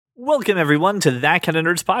Welcome, everyone, to That Kind of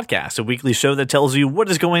Nerds Podcast, a weekly show that tells you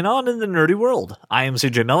what is going on in the nerdy world. I am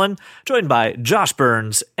CJ Mellon, joined by Josh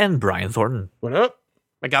Burns and Brian Thornton. What up?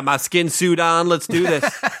 I got my skin suit on. Let's do this.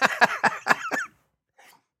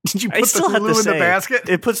 Did you put the Hulu in the basket?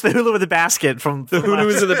 It puts the Hulu in the basket from The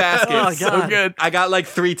Hulu's in the basket. Oh, God. So good. I got like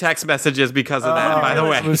 3 text messages because of that, by the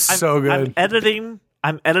way. It was so good.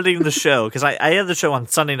 I'm editing the show because I have the show on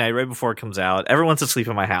Sunday night right before it comes out. Everyone's asleep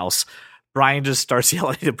in my house. Brian just starts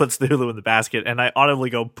yelling and puts the Hulu in the basket, and I audibly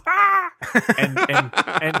go, "Pah!"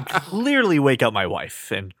 and clearly wake up my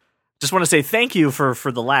wife. And just want to say thank you for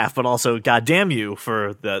the laugh, but also goddamn you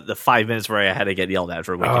for the 5 minutes where I had to get yelled at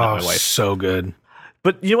for waking up my wife. So good.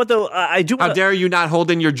 But you know what, though? I do. How dare you not hold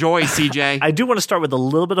in your joy, CJ? I do want to start with a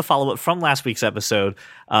little bit of follow-up from last week's episode.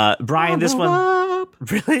 Brian, this one...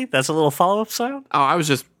 Really? That's a little follow-up sound? Oh, I was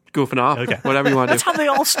just goofing off. Okay. Whatever you want to do. That's how they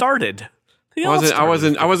all started. I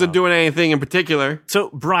wasn't doing anything in particular. So,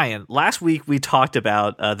 Brian, last week we talked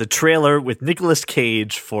about the trailer with Nicolas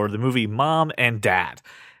Cage for the movie Mom and Dad.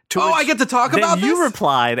 I get to talk about this? Then you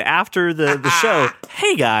replied after the show,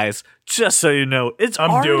 "Hey guys, just so you know, it's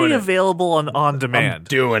already available on demand. I'm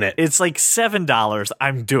doing it. It's like $7.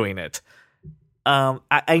 I'm doing it."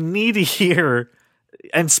 I need to hear,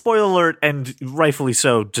 and spoiler alert, and rightfully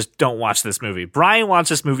so, just don't watch this movie. Brian watched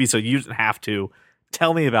this movie, so you didn't have to.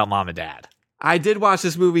 Tell me about Mom and Dad. I did watch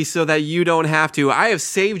this movie so that you don't have to. I have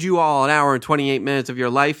saved you all an hour and 28 minutes of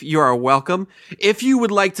your life. You are welcome. If you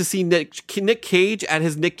would like to see Nick Cage at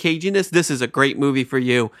his Nick Caginess, this is a great movie for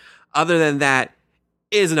you. Other than that,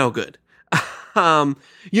 it is no good.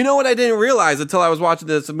 You know what I didn't realize until I was watching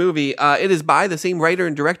this movie? It is by the same writer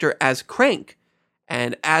and director as Crank.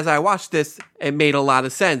 And as I watched this, it made a lot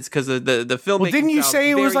of sense because the filmmaking. Well, didn't you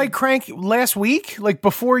say it was like Crank last week? Like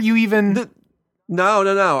before you even... No.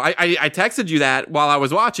 I texted you that while I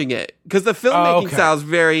was watching it because the filmmaking style's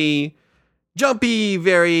very jumpy,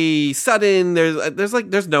 very sudden. There's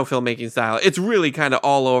no filmmaking style. It's really kind of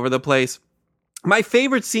all over the place. My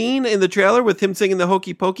favorite scene in the trailer with him singing the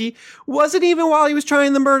Hokey Pokey wasn't even while he was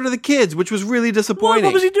trying to murder the kids, which was really disappointing.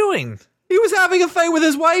 What was he doing? He was having a fight with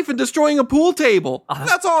his wife and destroying a pool table.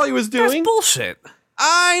 That's all he was doing. That's bullshit.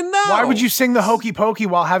 I know. Why would you sing the Hokey Pokey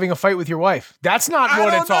while having a fight with your wife? That's not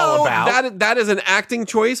what it's all about. That is an acting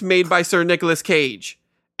choice made by Sir Nicolas Cage.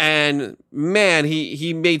 And man,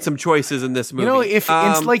 he made some choices in this movie. You know, if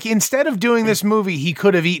instead of doing this movie, he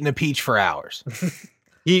could have eaten a peach for hours.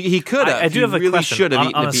 He could have. I do have a really question. Should have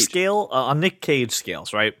eaten on a peach. Scale, on Nick Cage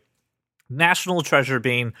scales, right? National Treasure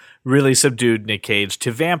being really subdued Nick Cage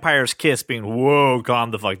to Vampire's Kiss being, whoa, calm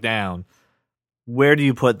the fuck down. Where do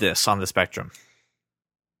you put this on the spectrum?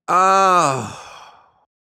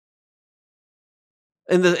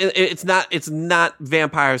 It's not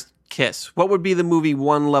Vampire's Kiss. What would be the movie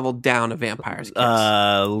one level down of Vampire's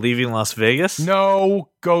Kiss? Leaving Las Vegas? No,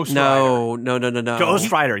 Ghost Rider. No.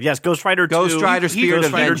 Ghost Rider. Yes, Ghost Rider 2. Ghost Rider Spirit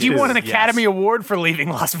of Vengeance. He won an Academy Award for Leaving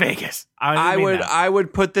Las Vegas. I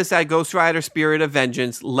would put this at Ghost Rider Spirit of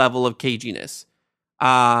Vengeance level of caginess.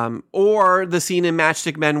 Or the scene in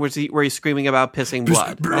Matchstick Men where he's screaming about pissing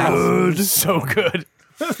blood. Blood. So good.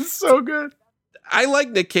 So good. I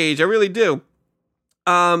like Nick Cage. I really do.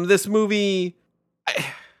 This movie,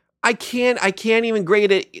 I can't even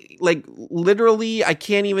grade it. Like literally, I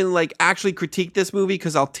can't even like actually critique this movie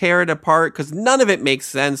because I'll tear it apart because none of it makes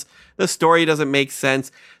sense. The story doesn't make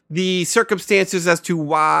sense. The circumstances as to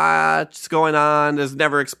what's going on is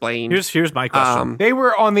never explained. Here's my question. They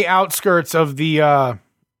were on the outskirts of the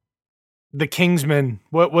Kingsman.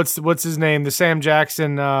 What's his name? The Sam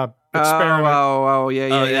Jackson experiment.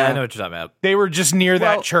 Yeah. I know what you're talking about. They were just near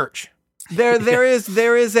that church. There is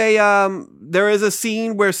a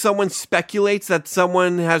scene where someone speculates that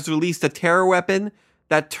someone has released a terror weapon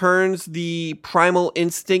that turns the primal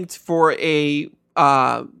instinct for a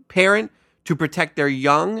parent to protect their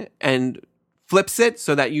young and flips it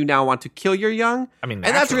so that you now want to kill your young. I mean,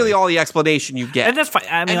 and that's really all the explanation you get. And that's fine.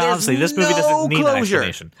 I mean, honestly, this movie doesn't need an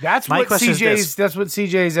explanation. That's what CJ's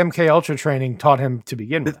MK Ultra training taught him to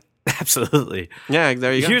begin with. Absolutely. Yeah,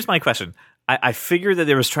 there you go. Here's my question. I figured that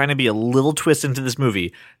there was trying to be a little twist into this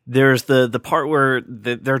movie. There's the part where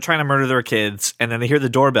they're trying to murder their kids, and then they hear the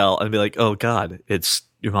doorbell and be like, "Oh God, it's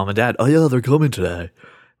your mom and dad." Oh yeah, they're coming today.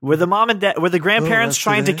 Were the mom and dad, were the grandparents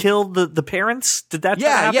trying to kill the parents? Did that?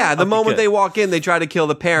 happen? Yeah. The moment they walk in, they try to kill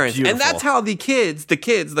the parents, Beautiful. And that's how the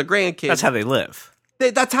grandkids. That's how they live.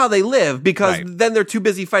 That's how they live because then they're too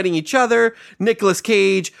busy fighting each other. Nicolas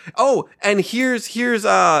Cage. Oh, and here's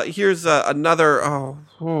another.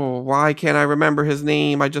 Why can't I remember his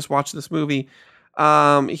name? I just watched this movie.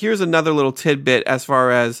 Here's another little tidbit as far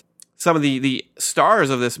as some of the stars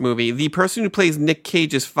of this movie. The person who plays Nick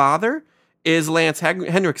Cage's father is Lance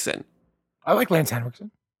Henriksen. I like Lance Henriksen.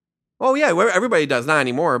 Oh yeah, everybody does, not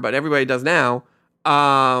anymore, but everybody does now.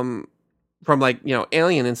 From like,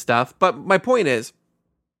 Alien and stuff. But my point is,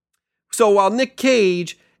 so while Nick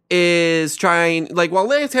Cage is while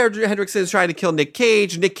Lance Henriksen is trying to kill Nick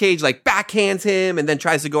Cage like backhands him and then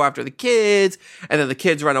tries to go after the kids, and then the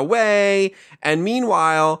kids run away. And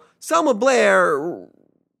meanwhile, Selma Blair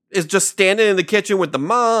is just standing in the kitchen with the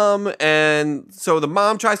mom, and so the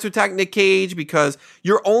mom tries to attack Nick Cage because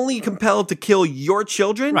you're only compelled to kill your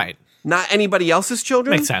children, Right. not anybody else's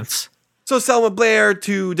children. Makes sense. So Selma Blair,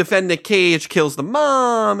 to defend Nick Cage, kills the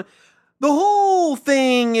mom. The whole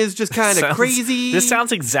thing is just kind of crazy. This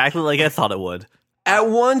sounds exactly like I thought it would. At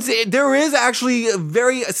once, there is actually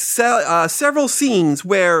several scenes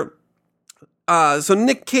where, so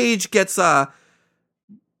Nick Cage gets,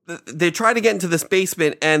 they try to get into this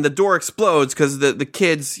basement and the door explodes because the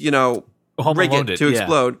kids, rig it to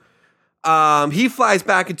explode. He flies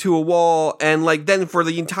back into a wall, and then for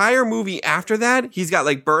the entire movie after that, he's got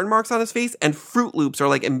burn marks on his face, and Fruit Loops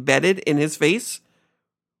are embedded in his face,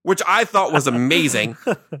 which I thought was amazing.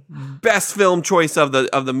 Best film choice of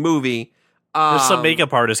the movie. There's some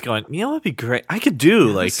makeup artist going, it'd be great. I could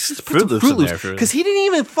do Fruit Loops in there. Because he didn't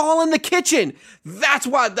even fall in the kitchen. That's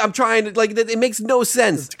what I'm trying to, it makes no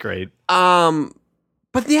sense. It's great.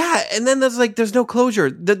 But yeah, and then there's no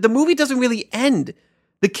closure. The movie doesn't really end.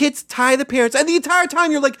 The kids tie the parents, and the entire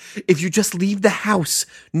time you're like, if you just leave the house,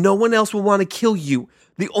 no one else will want to kill you.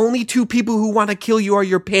 The only two people who want to kill you are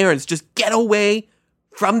your parents. Just get away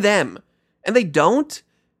from them. And they don't,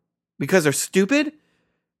 because they're stupid.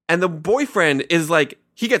 And the boyfriend is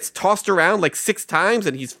he gets tossed around 6 times,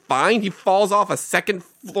 and he's fine. He falls off a second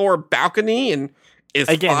floor balcony and is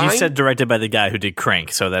Again, fine. you said directed by the guy who did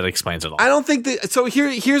Crank, so that explains it all. I don't think that. So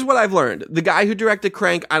here's what I've learned. The guy who directed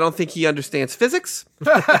Crank, I don't think he understands physics,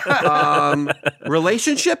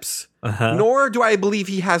 relationships, nor do I believe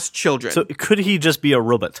he has children. So could he just be a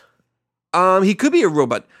robot? He could be a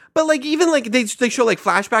robot. But even they show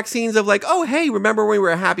flashback scenes of oh, hey, remember when we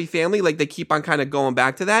were a happy family? They keep on kind of going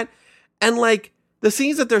back to that. And the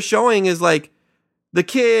scenes that they're showing is the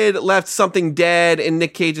kid left something dead in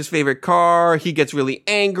Nick Cage's favorite car. He gets really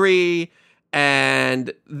angry.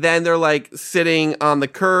 And then they're sitting on the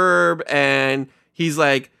curb, and he's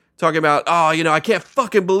talking about, oh, I can't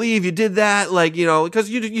fucking believe you did that. Because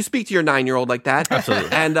you speak to your 9-year-old like that.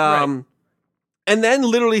 Absolutely. And, and then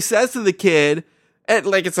literally says to the kid, and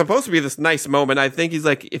it's supposed to be this nice moment. I think he's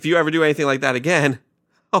if you ever do anything like that again,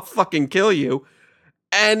 I'll fucking kill you.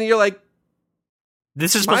 And you're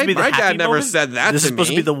this is supposed to be the my happy dad never moment? said that This to is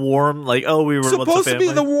supposed me. to be the warm, oh, we were once a supposed to be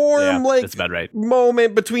family? the warm, that's about right.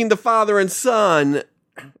 moment between the father and son.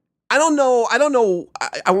 I don't know.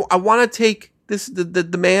 I want to take this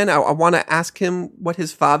the man. I want to ask him what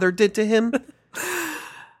his father did to him.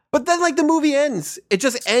 But then the movie ends. It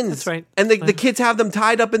just ends. That's right. And the kids have them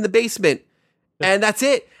tied up in the basement. And that's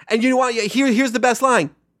it. And you know what? Here's the best line.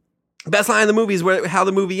 Best line in the movie is how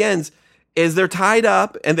the movie ends. Is they're tied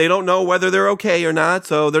up and they don't know whether they're okay or not,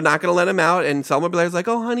 so they're not going to let them out. And Selma Blair's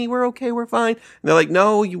oh, honey, we're okay, we're fine. And they're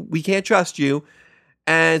no, we can't trust you.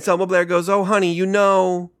 And Selma Blair goes, oh, honey, you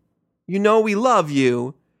know we love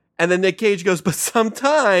you. And then Nick Cage goes, but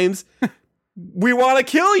sometimes we want to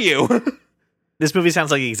kill you. This movie sounds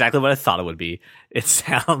like exactly what I thought it would be. It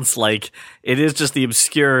sounds like it is just the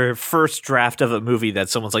obscure first draft of a movie that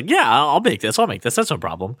someone's yeah, I'll make this. That's no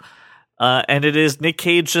problem. And it is Nick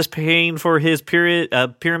Cage just paying for his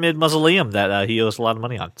pyramid mausoleum that he owes a lot of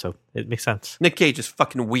money on. So it makes sense. Nick Cage is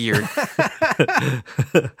fucking weird.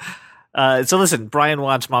 So listen, Brian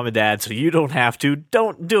wants Mom and Dad, so you don't have to.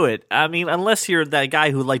 Don't do it. I mean, unless you're that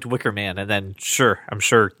guy who liked Wicker Man, and then I'm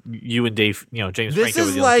sure you and Dave, James Franco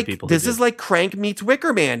were the only two people. This is like Crank meets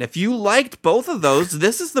Wicker Man. If you liked both of those,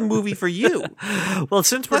 this is the movie for you. Well,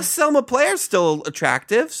 since Plus Selma Blair's still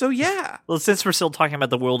attractive, so yeah. Well, since we're still talking about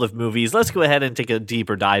the world of movies, let's go ahead and take a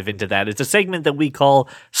deeper dive into that. It's a segment that we call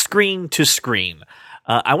Screen to Screen.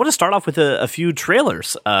 I want to start off with a few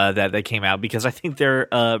trailers that came out because I think they're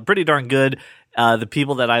pretty darn good. The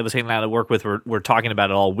people that I was hanging out at work with were talking about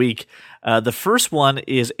it all week. The first one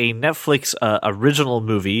is a Netflix original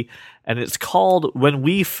movie, and it's called When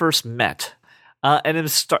We First Met. And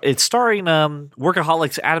it's starring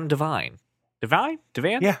Workaholics Adam Devine. Devine?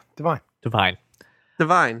 Yeah, Divine. Devine.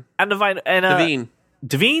 Divine. Adam Devine. And, Devine.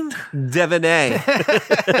 Devine?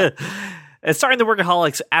 Devine. It's starring the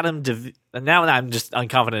Workaholics Adam now I'm just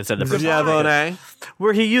unconfident in said the first DuVernay.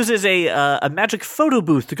 where he uses a magic photo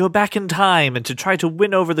booth to go back in time and to try to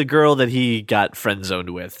win over the girl that he got friend zoned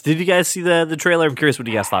with. Did you guys see the trailer? I'm curious what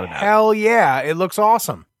you guys thought about it. Hell yeah, it looks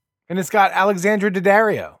awesome. And it's got Alexandra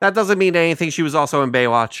Daddario. That doesn't mean anything. She was also in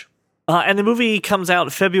Baywatch. And the movie comes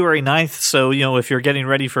out February 9th, so, if you're getting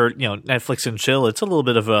ready for, Netflix and chill, it's a little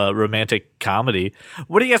bit of a romantic comedy.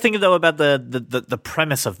 What do you guys think, though, about the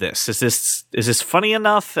premise of this? Is this funny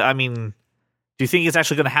enough? I mean, do you think it's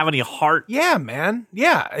actually going to have any heart? Yeah, man.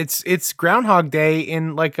 Yeah, it's Groundhog Day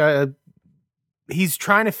in like he's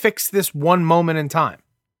trying to fix this one moment in time.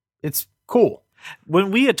 It's cool.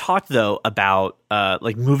 When we had talked, though, about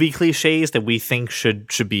like movie cliches that we think should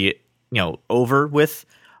be, over with,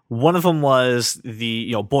 one of them was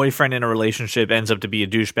the boyfriend in a relationship ends up to be a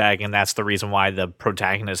douchebag, and that's the reason why the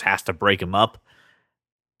protagonist has to break him up.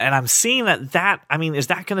 And I'm seeing that I mean, is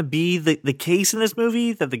that going to be the case in this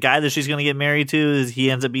movie? That the guy that she's going to get married to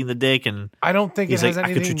he ends up being the dick, and I don't think he's it has like,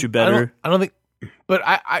 anything. I could treat you better. I don't think. But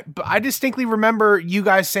I distinctly remember you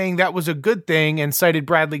guys saying that was a good thing and cited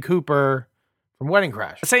Bradley Cooper from Wedding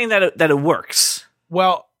Crash. Saying that it works.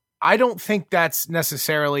 Well, I don't think that's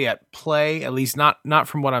necessarily at play, at least not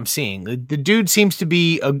from what I'm seeing. The dude seems to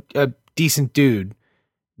be a decent dude.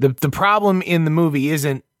 The problem in the movie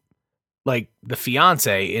isn't like the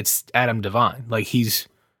fiance, it's Adam Devine. Like he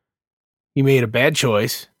made a bad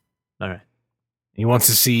choice. All right. He wants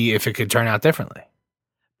to see if it could turn out differently.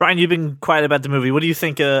 Brian, you've been quiet about the movie. What do you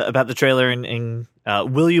think about the trailer, and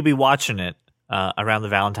will you be watching it around the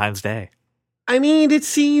Valentine's Day? I mean, it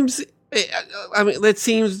seems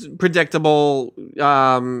predictable,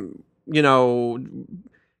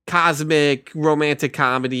 cosmic romantic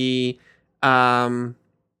comedy,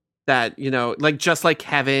 that, like just like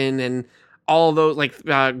Heaven and all those, like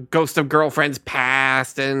Ghost of Girlfriend's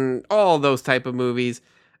Past and all those type of movies.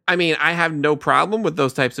 I mean, I have no problem with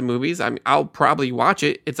those types of movies. I mean, I'll probably watch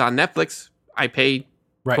it. It's on Netflix. I pay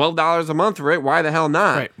 $12 a month for it. Why the hell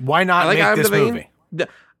not? Right. Why not make Adam this Devine. movie?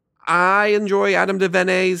 I enjoy Adam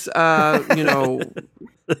DuVernay's,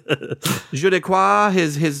 je de quoi,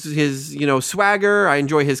 his swagger. I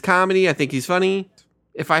enjoy his comedy. I think he's funny.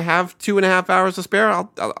 If I have 2.5 hours to spare,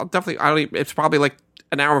 I'll definitely. It's probably like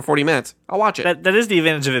an hour and 40 minutes. I'll watch it. That is the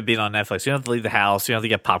advantage of it being on Netflix. You don't have to leave the house. You don't have to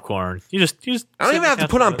get popcorn. You just. I don't even have to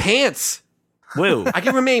put on pants. Whoa! I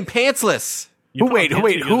can remain pantsless. Wait, who?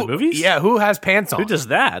 The movies? Yeah, who has pants on? Who does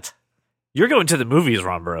that? You're going to the movies,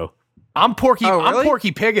 Ron Bro. I'm Porky. Oh, really? I'm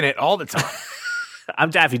Porky Pigging it all the time. I'm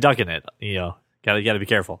Daffy Ducking it. Gotta be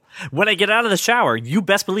careful. When I get out of the shower, you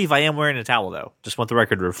best believe I am wearing a towel, though. Just want the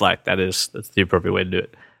record to reflect. That's the appropriate way to do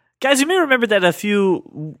it. Guys, you may remember that a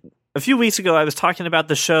few weeks ago I was talking about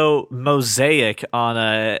the show Mosaic on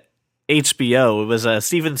HBO. It was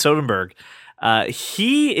Steven Soderbergh.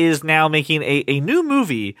 He is now making a new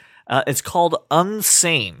movie. It's called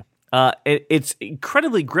Unsane. It's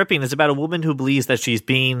incredibly gripping. It's about a woman who believes that she's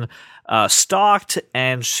being stalked,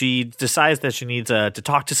 and she decides that she needs to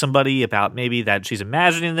talk to somebody about maybe that she's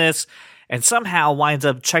imagining this, and somehow winds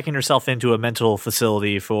up checking herself into a mental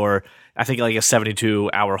facility for, I think, like a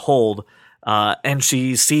 72-hour hold. And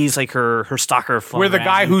she sees like her stalker where the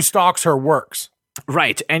guy who stalks her works.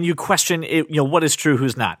 Right, and you question what is true,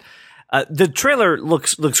 who's not. The trailer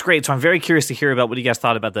looks great, so I'm very curious to hear about what you guys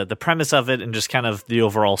thought about the premise of it and just kind of the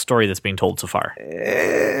overall story that's being told so far.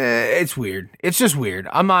 It's weird. It's just weird.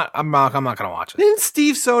 I'm not gonna watch it. Didn't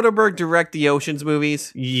Steve Soderbergh direct the Ocean's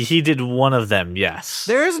movies? He did one of them, yes.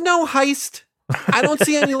 There's no heist. I don't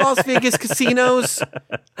see any Las Vegas casinos.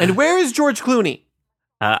 And where is George Clooney?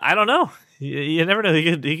 I don't know. You never know.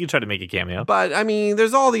 He could try to make a cameo. But I mean,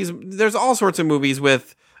 there's all sorts of movies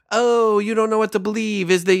with, oh, you don't know what to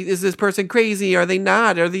believe. Is this person crazy? Are they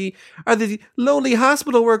not? Are the lonely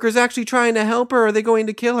hospital workers actually trying to help her? Or are they going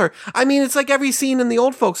to kill her? I mean, it's like every scene in the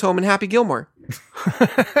old folks' home in Happy Gilmore.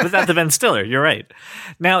 Without the Ben Stiller, you're right.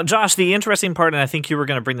 Now, Josh, the interesting part, and I think you were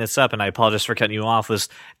going to bring this up, and I apologize for cutting you off, was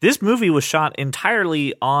this movie was shot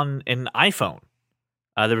entirely on an iPhone.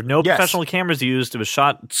 There were no professional cameras used. It was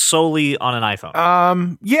shot solely on an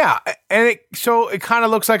iPhone. Yeah, and it kind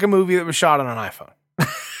of looks like a movie that was shot on an iPhone.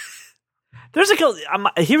 There's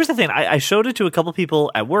here's the thing. I showed it to a couple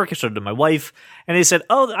people at work. I showed it to my wife, and they said,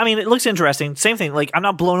 "Oh, I mean, it looks interesting." Same thing. Like, I'm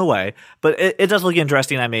not blown away, but it does look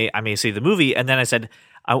interesting. I may see the movie. And then I said,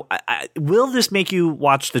 "Will this make you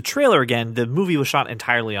watch the trailer again?" The movie was shot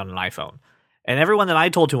entirely on an iPhone, and everyone that I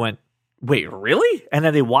told to went, "Wait, really?" And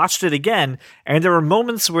then they watched it again, and there were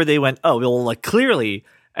moments where they went, "Oh, well, like, clearly,"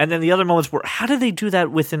 and then the other moments were, "How did they do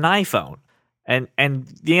that with an iPhone?" And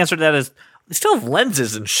the answer to that is, they still have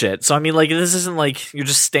lenses and shit. So I mean, like, this isn't like you're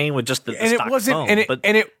just staying with just the And stock it wasn't, phone,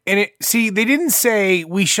 and it. See, they didn't say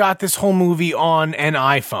we shot this whole movie on an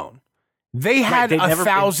iPhone. They had they'd never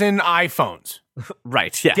 1,000 iPhones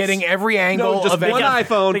right, yes. getting every angle No, just of one every-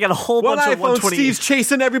 iPhone. They got a whole One bunch of iPhone. 120. Steve's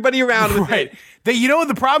chasing everybody around with Right. it. You know what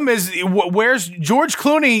the problem is? Where's George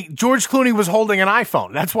Clooney? George Clooney was holding an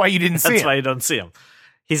iPhone. That's why you didn't see That's him. why you don't see him.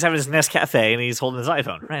 He's having his Nescafe and he's holding his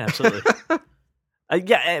iPhone. Right, absolutely. But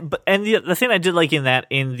the thing I did like in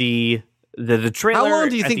the trailer. How long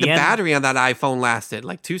do you at think the end- battery on that iPhone lasted?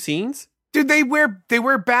 Like 2 scenes? Dude, they wear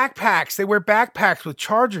backpacks. They wear backpacks with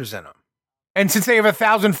chargers in them. And since they have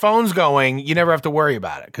 1,000 phones going, you never have to worry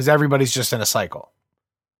about it because everybody's just in a cycle.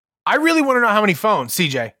 I really want to know how many phones,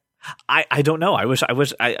 CJ. I don't know. I wish.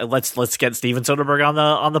 Let's get Steven Soderbergh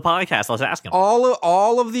on the podcast. Let's ask him.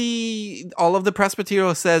 All of the press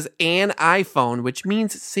material says an iPhone, which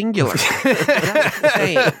means singular.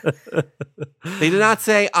 They did not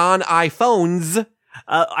say on iPhones.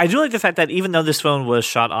 I do like the fact that even though this phone was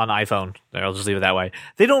shot on iPhone, I'll just leave it that way.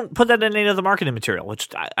 They don't put that in any of the marketing material, which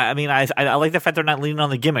I like the fact they're not leaning on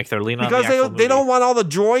the gimmick. They're leaning Because on the actual they movie. don't want all the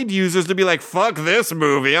Droid users to be like, fuck this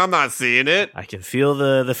movie, I'm not seeing it. I can feel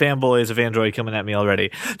the fanboys of Android coming at me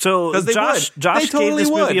already. So 'Cause they Josh would. They gave totally this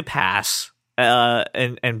movie would. a pass.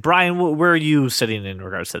 And Brian, where are you sitting in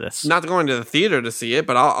regards to this? Not going to the theater to see it,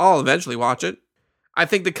 but I'll eventually watch it. I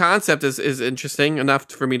think the concept is interesting enough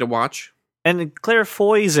for me to watch. And Claire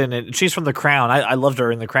Foy's in it. She's from The Crown. I loved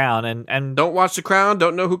her in The Crown. And Don't watch The Crown,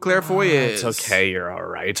 don't know who Claire Foy is. it's okay. You're all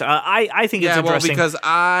right. I think it's Yeah, well, interesting. because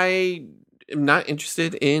I am not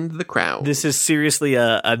interested in The Crown. This is seriously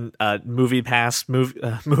a movie pass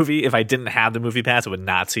movie. If I didn't have the movie pass, I would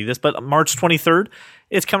not see this. But March 23rd,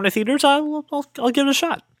 it's coming to theaters. I'll give it a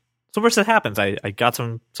shot. So worst that happens, I got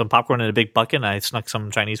some popcorn in a big bucket and I snuck some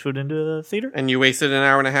Chinese food into the theater. And you wasted an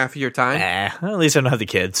hour and a half of your time? At least I don't have the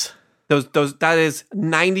kids. That is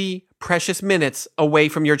 90 precious minutes away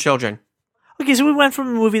from your children. Okay, so we went from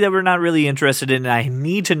a movie that we're not really interested in, and I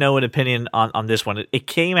need to know an opinion on this one. It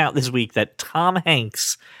came out this week that Tom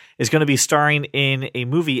Hanks is going to be starring in a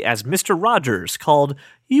movie as Mr. Rogers called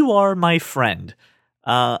You Are My Friend.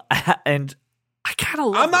 And I kind of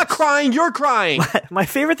love I'm not this. crying, you're crying. My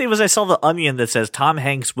favorite thing was I saw the Onion that says Tom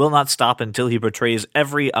Hanks will not stop until he portrays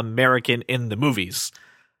every American in the movies.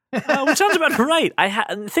 Which sounds about right.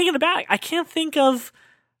 Thinking about it, I can't think of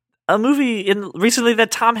a movie recently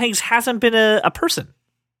that Tom Hanks hasn't been a person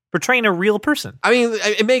portraying a real person. I mean,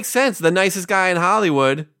 it makes sense. The nicest guy in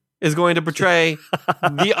Hollywood is going to portray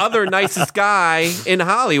the other nicest guy in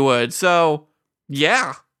Hollywood. So,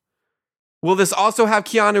 yeah. Will this also have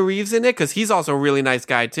Keanu Reeves in it? Because he's also a really nice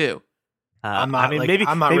guy, too. Maybe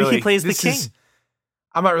he plays the king.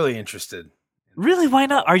 I'm not really interested. Really? Why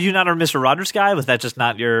not? Are you not a Mr. Rogers guy? Was that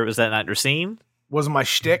not your scene? Wasn't my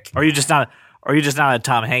shtick. Or are you just not a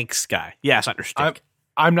Tom Hanks guy? Yeah, it's not your shtick.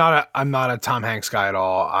 I'm not a Tom Hanks guy at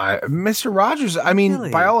all. Mr. Rogers, I mean, Really?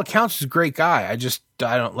 by all accounts, is a great guy. I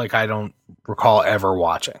don't recall ever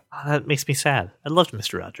watching. Oh, that makes me sad. I loved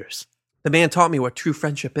Mr. Rogers. The man taught me what true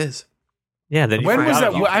friendship is. Yeah. Then you When find was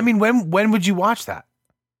out that? about- I mean, when would you watch that?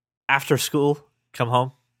 after school, come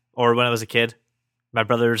home, or when I was a kid. My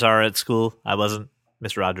brothers are at school. I wasn't.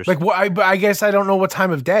 Mr. Rogers. Like, I guess I don't know what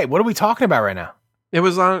time of day. What are we talking about right now? It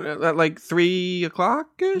was on at like 3 o'clock.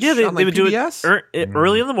 Yeah, they would do it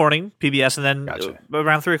early in the morning, PBS, and then Gotcha.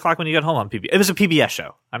 around 3 o'clock when you got home on PBS. It was a PBS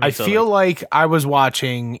show. I feel like I was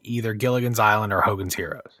watching either Gilligan's Island or Hogan's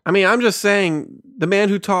Heroes. I mean, I'm just saying, the man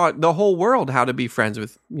who taught the whole world how to be friends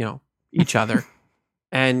with, each other.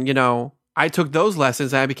 And, I took those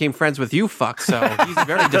lessons and I became friends with you fucks. So he's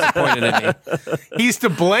very disappointed in me. He's to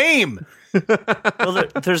blame. Well,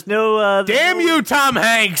 there's no. Damn you, Tom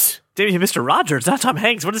Hanks. Damn you, Mr. Rogers, not Tom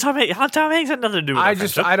Hanks. What does Tom Hanks? How Tom Hanks had nothing to do with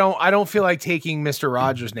friendship? I don't feel like taking Mr.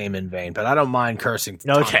 Rogers' name in vain, but I don't mind cursing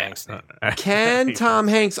Tom Okay. Hanks' name. Can Tom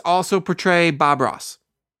Hanks also portray Bob Ross?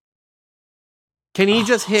 Can he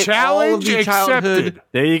just hit all of Challenge the childhood accepted.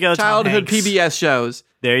 There you go. Tom childhood Hanks. PBS shows?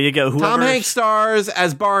 There you go. Tom Hanks stars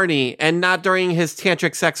as Barney, and not during his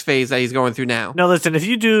tantric sex phase that he's going through now. No, listen. If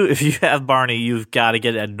you have Barney, you've got to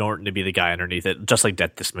get Ed Norton to be the guy underneath it, just like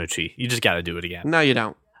Death to Smoochie. You just got to do it again. No, you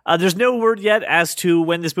don't. There's no word yet as to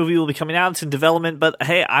when this movie will be coming out. It's in development, but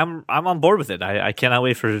hey, I'm on board with it. I cannot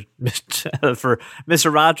wait for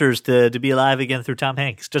Mr. Rogers to be alive again through Tom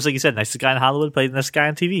Hanks. Just like you said, nicest guy in Hollywood played nicest guy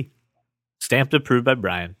on TV. Stamped approved by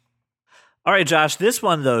Brian. All right, Josh. This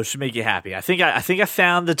one though should make you happy. I think I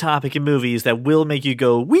found the topic in movies that will make you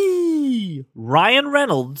go wee. Ryan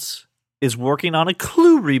Reynolds is working on a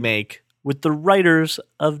Clue remake with the writers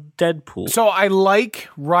of Deadpool. So I like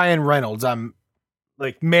Ryan Reynolds.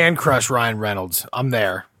 like man crush Ryan Reynolds. I'm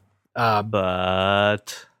there.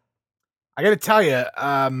 But I got to tell you,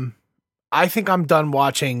 I think I'm done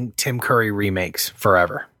watching Tim Curry remakes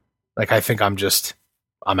forever. Like, I think I'm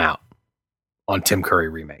out on Tim Curry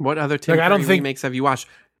remake. What other Tim Like, I Curry don't think- remakes have you watched?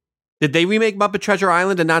 Did they remake Muppet Treasure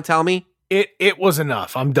Island and not tell me? It was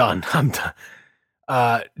enough. I'm done.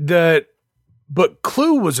 But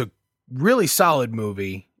Clue was a really solid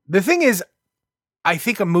movie. The thing is, I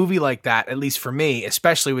think a movie like that, at least for me,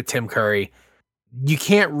 especially with Tim Curry, you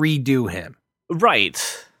can't redo him.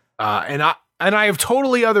 right. And I have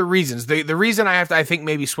totally other reasons. The reason I have to, I think,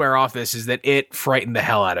 maybe swear off this is that it frightened the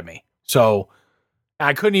hell out of me. So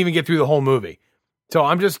I couldn't even get through the whole movie. So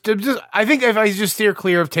I'm just I think if I just steer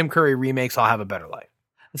clear of Tim Curry remakes, I'll have a better life.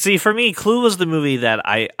 See, for me, Clue was the movie that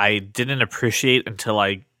I didn't appreciate until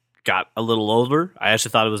I got a little older. I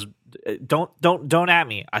actually thought it was don't at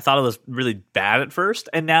me. I thought it was really bad at first,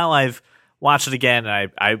 and now I've watched it again,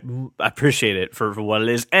 and I appreciate it for what it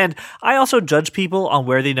is. And I also judge people on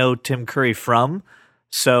where they know Tim Curry from.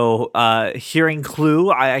 So hearing Clue,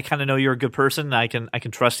 I kind of know you're a good person. And I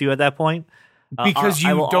can trust you at that point. Because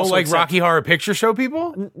I you will don't also like accept- Rocky Horror Picture Show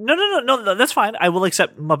people? No, that's fine. I will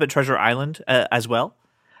accept Muppet Treasure Island as well.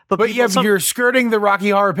 But people- yeah, some- you're skirting the Rocky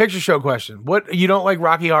Horror Picture Show question. What, you don't like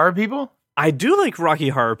Rocky Horror people? I do like Rocky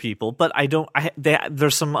Horror people, but I don't.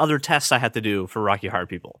 There's some other tests I have to do for Rocky Horror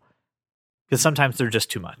people because sometimes they're just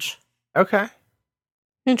too much. Okay, that's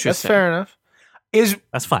Interesting. fair enough.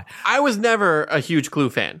 That's fine. I was never a huge Clue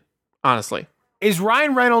fan, honestly. Is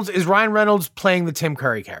Ryan Reynolds playing the Tim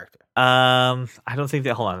Curry character? I don't think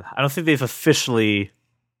that. Hold on. I don't think they've officially.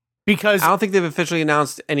 Because I don't think they've officially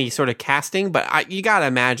announced any sort of casting, but you gotta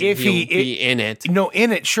imagine If he'll he- be in it. no,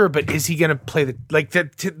 in it, sure, but is he going to play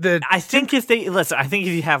the? I think if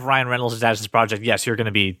you have Ryan Reynolds as his project, yes, you're going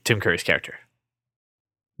to be Tim Curry's character.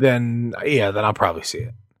 Then I'll probably see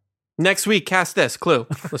it. Next week, cast this Clue.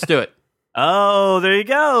 Let's do it. Oh, there you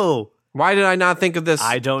go. Why did I not think of this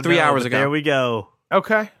I don't 3 know, hours but ago? There we go.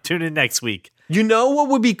 Okay, Tune in next week. You know what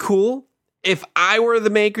would be cool? If I were the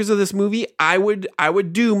makers of this movie, I would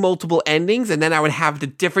do multiple endings, and then I would have the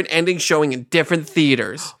different endings showing in different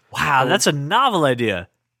theaters. Wow, that's a novel idea.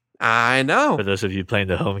 I know. For those of you playing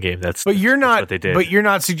the home game, that's but you're that's not. what they did. But you're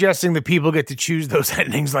not suggesting that people get to choose those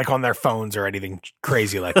endings like on their phones or anything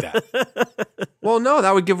crazy like that. Well, no,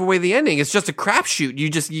 that would give away the ending. It's just a crapshoot. You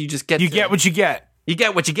just get You get what you get. you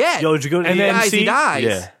get what you get. Yo, did you go to And the then AMC? he dies.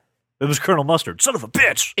 Yeah, it was Colonel Mustard, son of a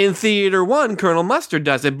bitch. In Theater 1, Colonel Mustard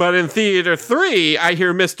does it, but in Theater 3, I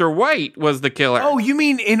hear Mr. White was the killer. Oh, you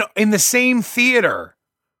mean in the same theater?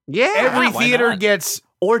 yeah. Every why theater not? gets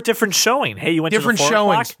Or different showing. Hey, you went different to the 4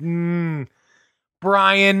 showings. o'clock?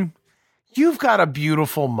 Brian, you've got a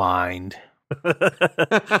beautiful mind.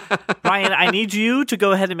 Brian, I need you to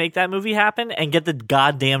go ahead and make that movie happen and get the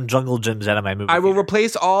goddamn Jungle Gyms out of my movie. I will theater.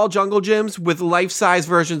 replace all Jungle Gyms with life-size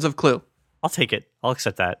versions of Clue. I'll take it. I'll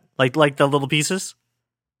accept that. Like the little pieces.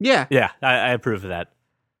 Yeah. Yeah, I approve of that.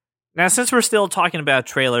 Now, since we're still talking about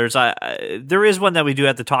trailers, there is one that we do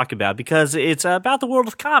have to talk about because it's about the world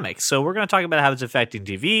of comics. So we're going to talk about how it's affecting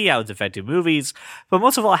TV, how it's affecting movies, but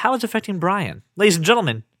most of all, how it's affecting Brian. Ladies and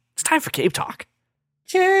gentlemen, it's time for Cape Talk.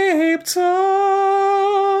 Cape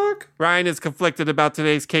Talk. Ryan is conflicted about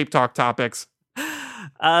today's Cape Talk topics.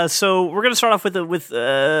 So we're going to start off with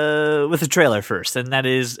a trailer first, and that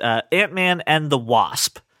is Ant-Man and the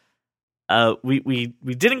Wasp. We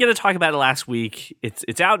didn't get to talk about it last week.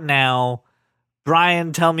 It's out now.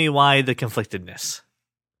 Brian, tell me why the conflictedness.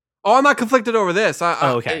 Oh, I'm not conflicted over this.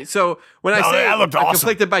 okay. So when I No, say that I'm looked awesome.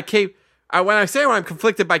 conflicted by Cape, when I'm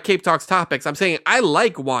conflicted by Cape Talk's topics, I'm saying I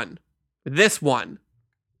like one. This one.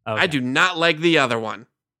 Okay. I do not like the other one.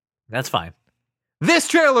 That's fine. This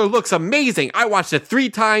trailer looks amazing. I watched it 3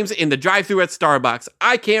 times in the drive-thru at Starbucks.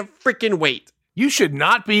 I can't freaking wait. You should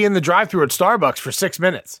not be in the drive-thru at Starbucks for 6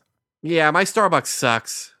 minutes. Yeah, my Starbucks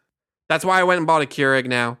sucks. That's why I went and bought a Keurig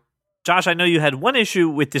now. Josh, I know you had one issue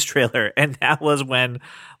with this trailer, and that was when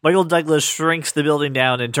Michael Douglas shrinks the building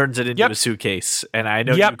down and turns it into Yep. a suitcase. And I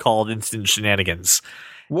know Yep. you called instant shenanigans.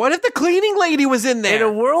 What if the cleaning lady was in there? In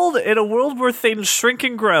a world where things shrink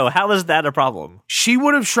and grow, how is that a problem? She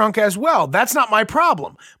would have shrunk as well. That's not my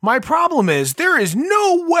problem. My problem is there is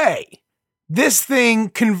no way this thing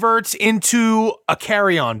converts into a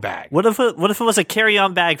carry-on bag. What if it was a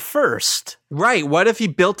carry-on bag first? Right. What if he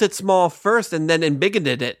built it small first and then embiggened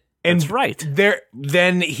it? That's right.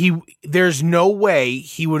 There's no way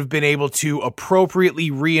he would have been able to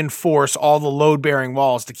appropriately reinforce all the load-bearing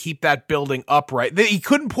walls to keep that building upright. He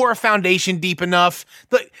couldn't pour a foundation deep enough.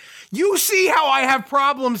 You see how I have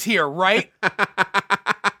problems here, right?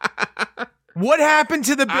 What happened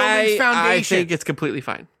to the building's foundation? I think it's completely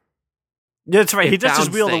fine. That's right. He just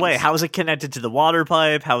bounced wheeled things. away. How is it connected to the water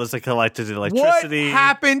pipe? How is it connected to the electricity? What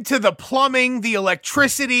happened to the plumbing, the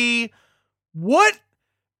electricity? What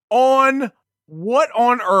on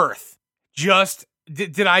earth just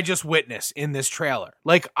did I just witness in this trailer?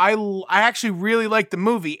 Like, I actually really liked the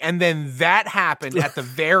movie, and then that happened at the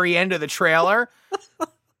very end of the trailer,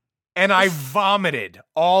 and I vomited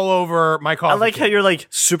all over my coffee. I like how can. you're like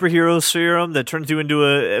superhero serum that turns you into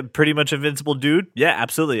a pretty much invincible dude. Yeah,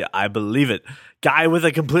 absolutely. I believe it. Guy with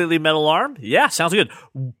a completely metal arm. Yeah, sounds good.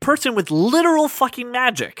 Person with literal fucking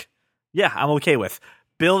magic. Yeah, I'm okay with.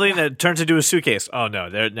 Building that turns into a suitcase. Oh no,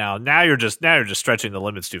 now you're just stretching the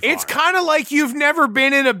limits too far. It's kind of like you've never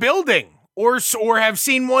been in a building or have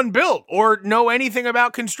seen one built or know anything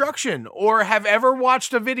about construction or have ever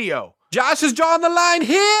watched a video. Josh has drawn the line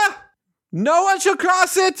here. No one shall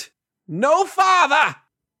cross it. No father.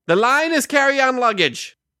 The line is carry-on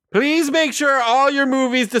luggage. Please make sure all your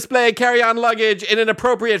movies display carry-on luggage in an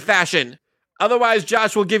appropriate fashion. Otherwise,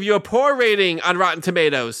 Josh will give you a poor rating on Rotten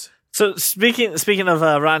Tomatoes. So speaking of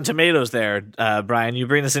Rotten Tomatoes there, Brian, you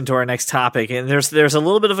bring us into our next topic, and there's a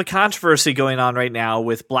little bit of a controversy going on right now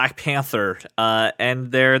with Black Panther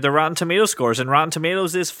and their Rotten Tomatoes scores, and Rotten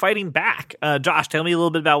Tomatoes is fighting back. Josh, tell me a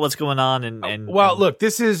little bit about what's going on. Look,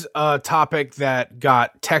 this is a topic that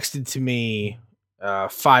got texted to me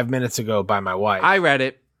 5 minutes ago by my wife. I read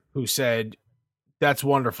it. Who said, "That's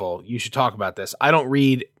wonderful. You should talk about this." I don't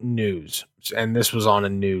read news, and this was on a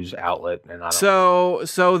news outlet, and I don't.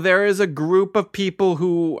 So there is a group of people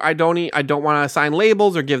who I don't want to assign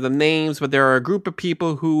labels or give them names, but there are a group of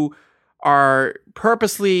people who are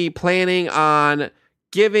purposely planning on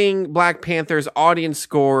giving Black Panther's audience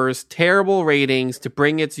scores terrible ratings to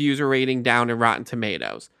bring its user rating down in Rotten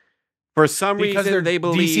Tomatoes. For some reason, they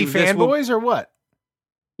believe DC fanboys or what?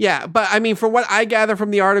 Yeah, but I mean, from what I gather from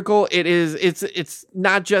the article, it's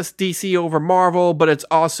not just DC over Marvel, but it's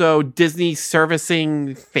also Disney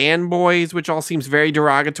servicing fanboys, which all seems very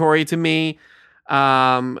derogatory to me.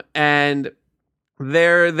 And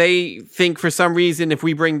they think for some reason, if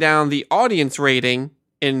we bring down the audience rating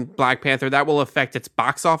in Black Panther, that will affect its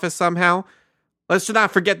box office somehow. Let's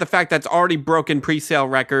not forget the fact that's already broken pre-sale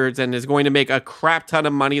records and is going to make a crap ton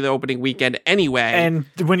of money the opening weekend anyway. And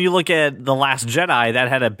when you look at The Last Jedi, that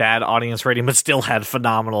had a bad audience rating, but still had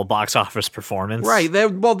phenomenal box office performance. Right.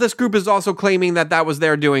 Well, this group is also claiming that was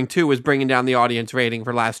their doing too, is bringing down the audience rating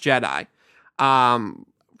for Last Jedi. From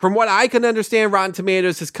what I can understand, Rotten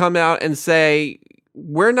Tomatoes has come out and say,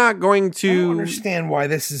 we're not going to... I don't understand why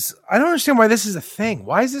this is a thing.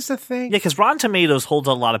 Why is this a thing? Yeah, because Rotten Tomatoes holds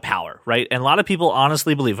a lot of power, right? And a lot of people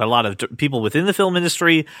honestly believe, a lot of people within the film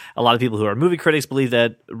industry, a lot of people who are movie critics believe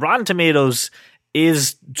that Rotten Tomatoes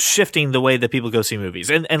is shifting the way that people go see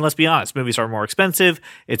movies. And let's be honest, movies are more expensive.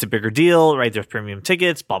 It's a bigger deal, right? There's premium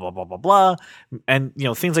tickets, blah, blah, blah, blah, blah. And,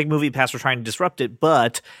 things like MoviePass are trying to disrupt it.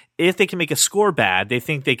 But if they can make a score bad, they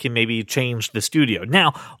think they can maybe change the studio.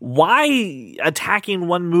 Now, why attacking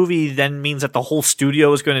one movie then means that the whole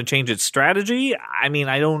studio is going to change its strategy? I mean,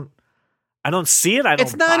 I don't see it.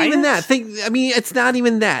 It's not even that. It's not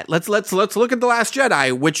even that. Let's look at The Last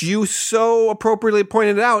Jedi, which you so appropriately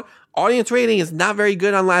pointed out. Audience rating is not very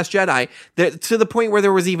good on Last Jedi, to the point where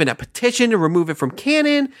there was even a petition to remove it from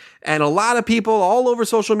canon, and a lot of people all over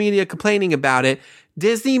social media complaining about it.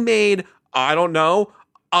 Disney made, I don't know,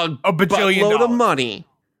 a buttload of money.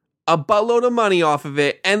 A buttload of money off of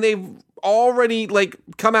it, and they've already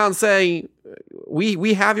come out and say,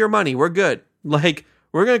 we have your money, we're good. We're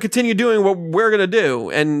going to continue doing what we're going to do,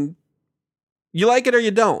 and you like it or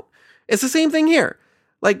you don't. It's the same thing here.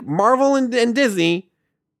 Marvel and Disney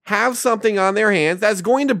have something on their hands that's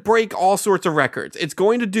going to break all sorts of records. It's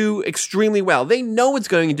going to do extremely well. They know it's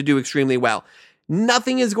going to do extremely well.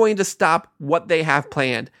 Nothing is going to stop what they have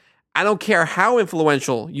planned. I don't care how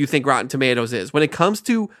influential you think Rotten Tomatoes is. When it comes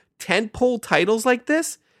to tentpole titles like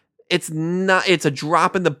this, it's a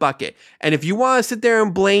drop in the bucket. And if you want to sit there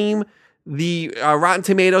and blame the Rotten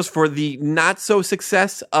Tomatoes for the not so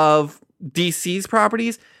success of DC's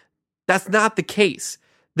properties, that's not the case.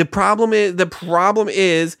 The problem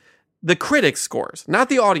is the critics scores, not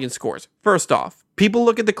the audience scores. First off, people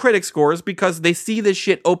look at the critic scores because they see this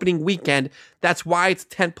shit opening weekend. That's why it's a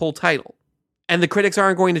tentpole title. And the critics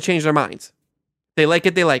aren't going to change their minds. They like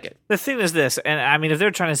it, they like it. The thing is this, and I mean, if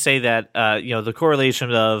they're trying to say that, the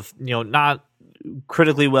correlation of, not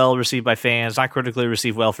critically well received by fans, not critically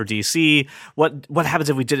received well for DC, what happens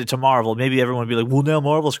if we did it to Marvel? Maybe everyone would be like, well, now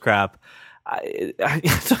Marvel's crap. I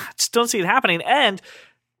just don't see it happening. And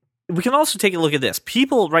we can also take a look at this.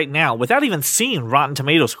 People right now, without even seeing Rotten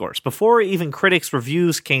Tomato scores, before even critics'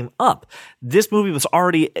 reviews came up, this movie was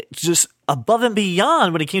already just above and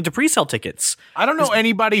beyond when it came to pre-sale tickets. I don't know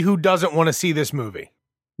anybody who doesn't want to see this movie.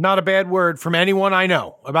 Not a bad word from anyone I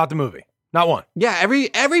know about the movie. Not one. Yeah,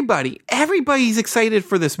 everybody's excited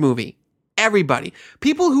for this movie. Everybody.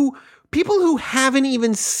 People who haven't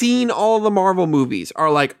even seen all the Marvel movies are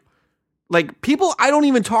like people I don't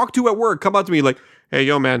even talk to at work come up to me like, hey,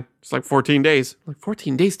 yo, man, it's like 14 days. I'm like,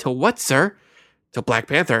 14 days till what, sir? Till Black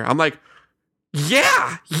Panther. I'm like,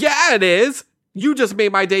 yeah, it is. You just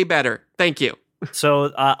made my day better. Thank you.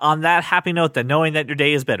 So on that happy note, then, knowing that your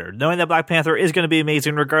day is better, knowing that Black Panther is going to be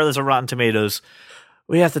amazing regardless of Rotten Tomatoes,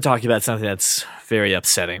 we have to talk about something that's very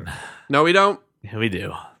upsetting. No, we don't. We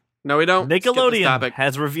do. No, we don't. Nickelodeon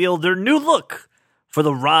has revealed their new look for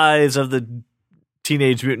the rise of the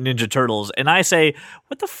Teenage Mutant Ninja Turtles. And I say,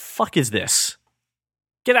 what the fuck is this?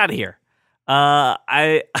 Get out of here.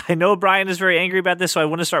 I know Brian is very angry about this, so I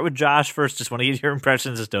want to start with Josh first. Just want to get your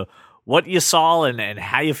impressions as to what you saw and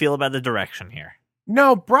how you feel about the direction here.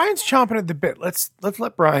 No, Brian's chomping at the bit. Let's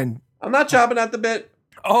let Brian. I'm not chomping at the bit.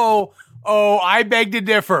 Oh, I beg to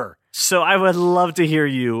differ. So I would love to hear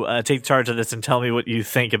you take charge of this and tell me what you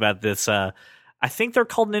think about this. I think they're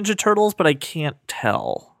called Ninja Turtles, but I can't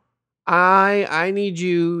tell. I need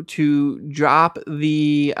you to drop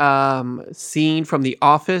the scene from The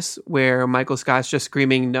Office where Michael Scott's just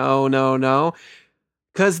screaming, no, no, no.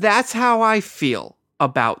 Because that's how I feel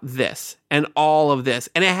about this and all of this.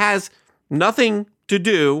 And it has nothing to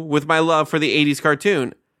do with my love for the 80s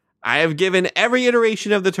cartoon. I have given every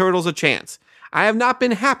iteration of the Turtles a chance. I have not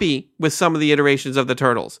been happy with some of the iterations of the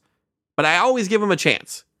Turtles, but I always give them a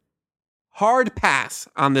chance. Hard pass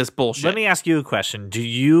on this bullshit. Let me ask you a question. Do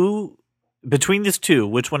you, between these two,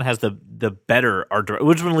 which one has the better art direction?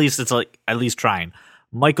 Which one at least it's like at least trying?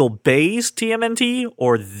 Michael Bay's TMNT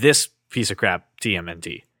or this piece of crap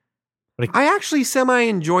TMNT? I actually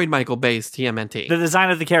semi-enjoyed Michael Bay's TMNT. The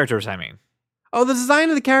design of the characters, I mean. Oh, the design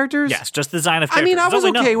of the characters? Yes, just the design of characters. I mean, I was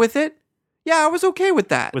okay with it. Yeah, I was okay with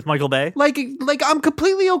that. With Michael Bay? Like I'm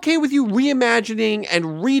completely okay with you reimagining and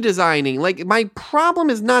redesigning. Like, my problem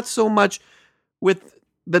is not so much with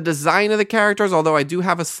the design of the characters, although I do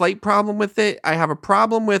have a slight problem with it. I have a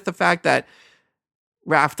problem with the fact that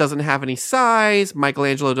Raph doesn't have any size,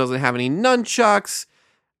 Michelangelo doesn't have any nunchucks.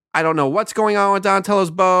 I don't know what's going on with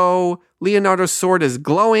Donatello's bow. Leonardo's sword is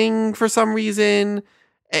glowing for some reason.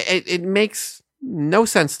 It makes no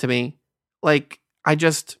sense to me. Like, I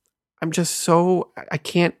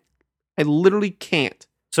literally can't.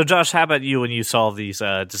 So, Josh, how about you when you saw these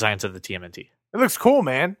designs of the TMNT? It looks cool,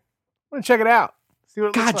 man. I'm gonna check it out. See what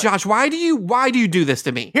it God, looks like. Josh, why do you do this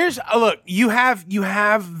to me? Here's look. You have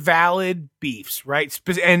valid beefs, right?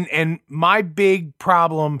 And my big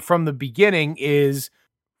problem from the beginning is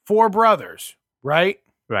 4 brothers, right?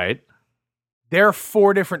 Right. They're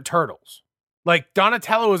 4 different turtles. Like,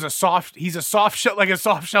 Donatello is a soft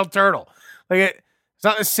shell turtle. Like, it's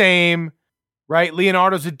not the same, right?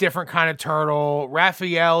 Leonardo's a different kind of turtle.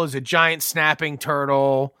 Raphael is a giant snapping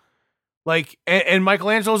turtle. Like, and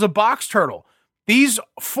Michelangelo's a box turtle. These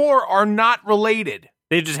 4 are not related.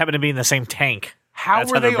 They just happen to be in the same tank. How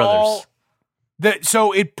were they all?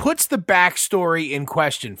 So it puts the backstory in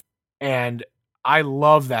question, and I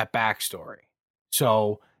love that backstory.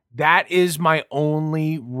 So that is my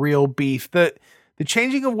only real beef. The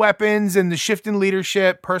changing of weapons and the shift in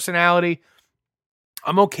leadership, personality,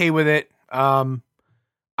 I'm okay with it.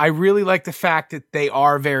 I really like the fact that they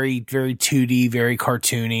are very, very 2D, very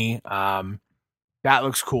cartoony. That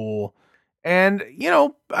looks cool. And,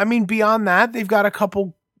 I mean, beyond that, they've got a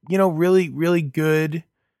couple, really, really good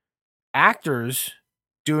actors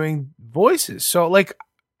doing voices. So, like,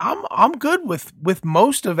 I'm good with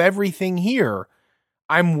most of everything here.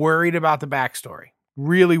 I'm worried about the backstory.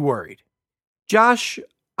 Really worried. Josh,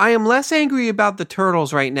 I am less angry about the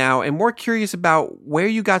Turtles right now and more curious about where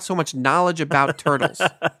you got so much knowledge about turtles.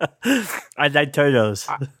 I like turtles.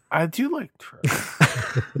 I do like turtles.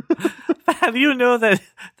 How do you know that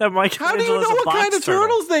Michelangelo How do you know what kind of turtle?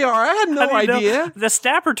 turtles they are? I had no idea. The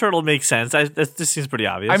snapper turtle makes sense. This seems pretty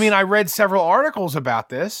obvious. I mean, I read several articles about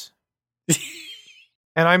this,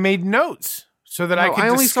 and I made notes so that I could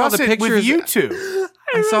only discuss saw the it pictures. with you two.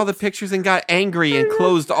 I saw the pictures and got angry and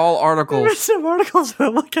closed all I read articles. some articles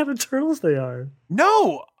about what kind of turtles they are.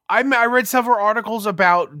 No, I read several articles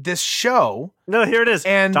about this show. No, here it is.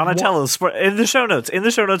 And Donatello in the show notes. In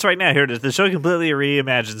the show notes right now, here it is. The show completely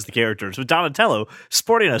reimagines the characters with Donatello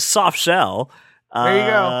sporting a soft shell. There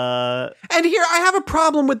you go. And here, I have a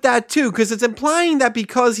problem with that too, because it's implying that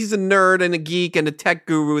because he's a nerd and a geek and a tech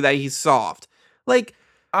guru that he's soft. Like,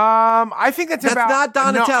 I think that's about not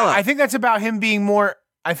Donatello. No, I think that's about him being more.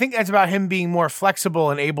 I think that's about him being more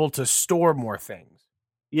flexible and able to store more things.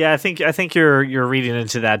 Yeah, I think you're reading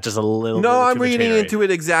into that just a little. No, bit I'm reading into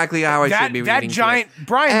it exactly how I should be reading giant, into it.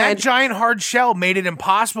 Brian, And- that giant hard shell made it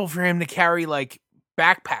impossible for him to carry like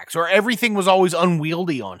backpacks, or everything was always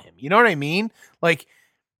unwieldy on him. You know what I mean? Like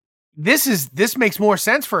this makes more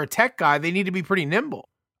sense for a tech guy. They need to be pretty nimble.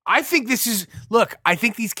 I think I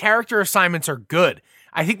think these character assignments are good.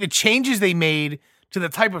 I think the changes they made to the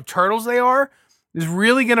type of turtles they are is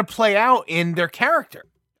really going to play out in their character.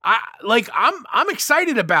 I'm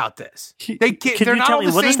excited about this. Can They're you not tell all me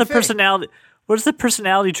the what is same the thing. personality? What is the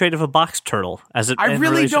personality trait of a box turtle? I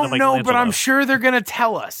really don't know, but I'm sure they're going to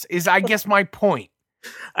tell us. Is I guess my point.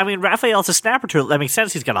 I mean, Raphael's a snapper turtle. That makes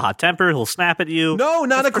sense. He's got a hot temper. He'll snap at you. No,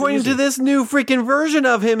 not That's according pretty to this new freaking version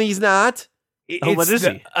of him. He's not. What is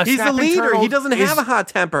he? He's the leader. He doesn't have a hot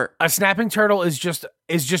temper. A snapping turtle is just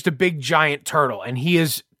a big giant turtle, and he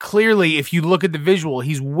is clearly, if you look at the visual,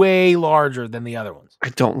 he's way larger than the other ones. I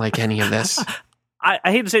don't like any of this. I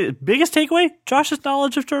hate to say it. Biggest takeaway: Josh's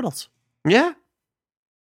knowledge of turtles. Yeah.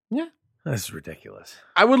 This is ridiculous.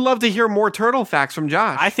 I would love to hear more turtle facts from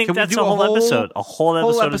Josh. I think Can we that's do a whole episode. A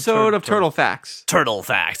whole episode of turtle facts. Turtle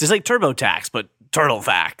facts. It's like TurboTax, but turtle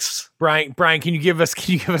facts. Brian, can you give us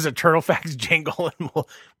a turtle facts jingle, and we'll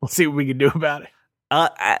see what we can do about it.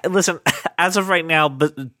 Listen, as of right now,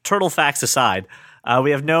 but turtle facts aside,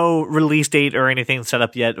 we have no release date or anything set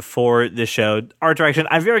up yet for this show. Art direction.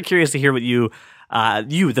 I'm very curious to hear what you,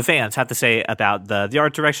 the fans, have to say about the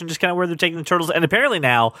art direction, just kind of where they're taking the turtles, and apparently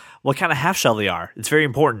now what kind of half shell they are. It's very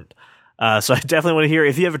important. So I definitely want to hear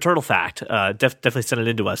if you have a turtle fact. Definitely send it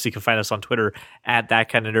in to us. You can find us on Twitter at That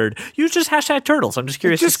Kind of Nerd. Use just hashtag turtles. I'm just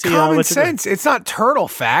curious It's just to see common what you're doing. sense. It's not turtle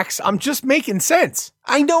facts. I'm just making sense.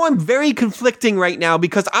 I know I'm very conflicting right now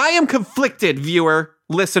because I am conflicted, viewer,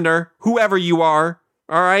 listener, whoever you are.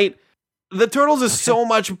 All right. The turtles is so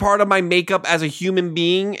much part of my makeup as a human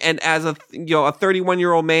being and as a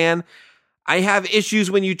 31-year-old man. I have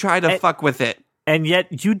issues when you try to fuck with it. And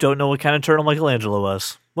yet you don't know what kind of turtle Michelangelo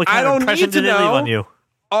was. What kind I of don't impression need to did it leave know. on you?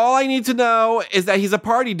 All I need to know is that he's a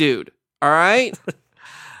party dude. All right.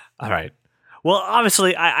 All right. Well,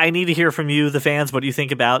 obviously, I need to hear from you, the fans, what you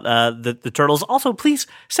think about the turtles. Also, please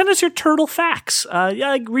send us your turtle facts.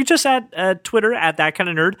 Reach us at Twitter at That Kind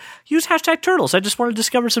of Nerd. Use hashtag turtles. I just want to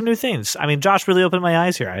discover some new things. I mean, Josh really opened my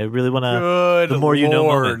eyes here. I really want to. The more you know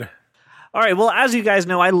moment. All right. Well, as you guys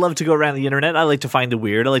know, I love to go around the internet. I like to find the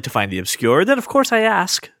weird. I like to find the obscure. Then, of course, I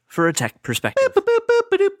ask for a tech perspective.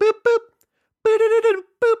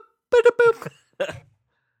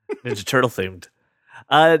 Ninja Turtle themed.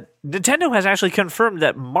 Nintendo has actually confirmed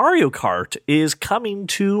that Mario Kart is coming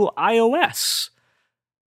to iOS.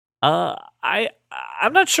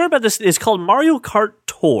 I'm not sure about this. It's called Mario Kart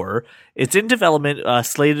Tour. It's in development,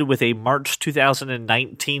 slated with a March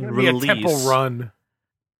 2019 release. A Temple Run.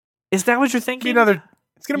 Is that what you're thinking?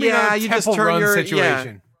 It's going to be another Temple Run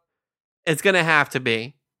situation. Yeah. It's going to have to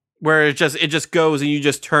be where it just goes and you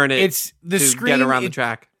just turn it. It's the to screen get around the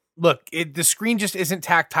track. Look, the screen just isn't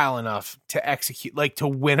tactile enough to execute, like to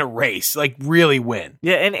win a race, like really win.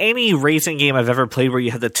 Yeah, in any racing game I've ever played where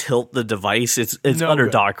you have to tilt the device, it's no utter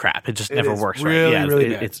good. dog crap. It just never works really, right. Yeah, really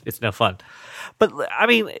bad. It's no fun. But I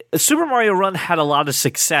mean, Super Mario Run had a lot of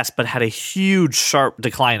success, but had a huge sharp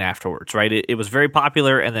decline afterwards. Right? It was very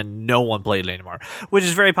popular, and then no one played it anymore, which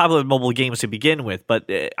is very popular in mobile games to begin with.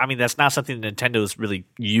 But I mean, that's not something Nintendo is really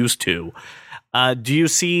used to. Do you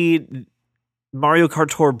see Mario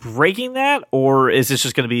Kart Tour breaking that, or is this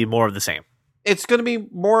just going to be more of the same? It's going to be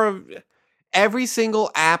more of every single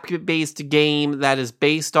app-based game that is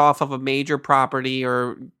based off of a major property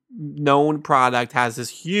or known product has this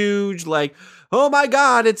huge, like, oh my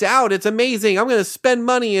God, it's out. It's amazing. I'm going to spend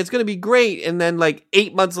money. It's going to be great. And then like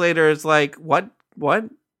 8 months later, it's like, what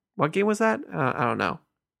game was that? I don't know.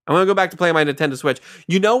 I'm going to go back to playing my Nintendo Switch.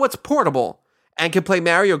 You know what's portable and can play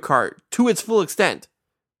Mario Kart to its full extent?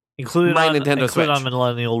 Included my on Nintendo Switch. on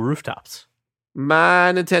millennial rooftops.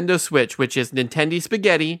 My Nintendo Switch, which is Nintendo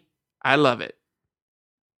Spaghetti. I love it.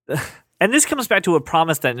 And this comes back to a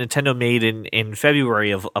promise that Nintendo made in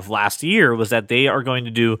February of last year, was that they are going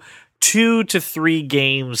to do 2 to 3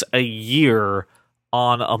 games a year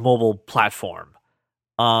on a mobile platform.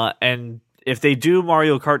 And if they do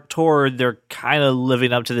Mario Kart Tour, they're kind of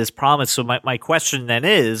living up to this promise. So my question then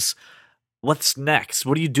is, what's next?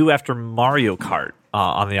 What do you do after Mario Kart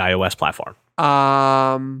on the iOS platform?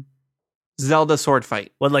 Zelda Sword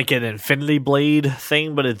Fight. What, like an Infinity Blade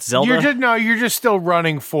thing, but it's Zelda? You're just still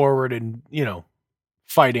running forward and,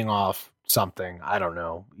 fighting off something. I don't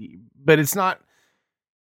know. But it's not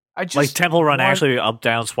I just Like Temple Run, want- actually up,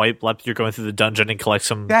 down, swipe left. You're going through the dungeon and collect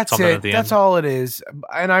something That's at it. the That's end. all it is.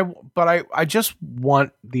 And I just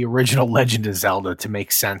want the original Legend of Zelda to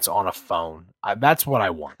make sense on a phone. That's what I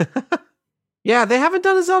want. Yeah, they haven't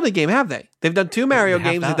done a Zelda game, have they? They've done 2 Mario They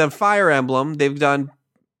have games. not. They've done Fire Emblem. They've done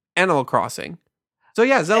Animal Crossing. So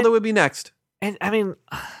yeah, Zelda would be next, And I mean,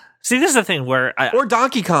 see, this is the thing where or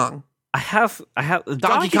Donkey Kong. I have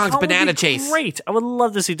Donkey Kong's Kong would Banana be Chase. Great, I would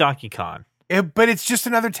love to see Donkey Kong. But it's just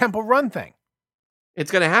another Temple Run thing.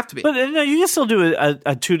 It's gonna have to be. But no, you can still do a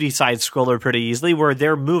 2D side scroller pretty easily, where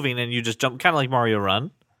they're moving and you just jump, kind of like Mario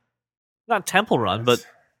Run, not Temple Run, but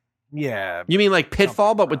Yeah, You mean like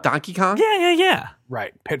Pitfall, but with Donkey Kong? yeah.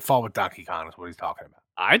 right. Pitfall with Donkey Kong is what he's talking about.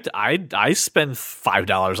 I spend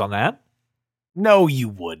 $5 on that. No, you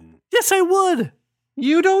wouldn't. Yes, I would.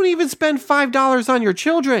 You don't even spend $5 on your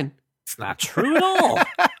children. It's not true at all.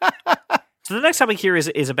 So the next topic here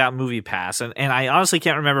is about MoviePass, and I honestly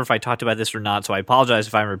can't remember if I talked about this or not, so I apologize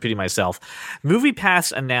if I'm repeating myself.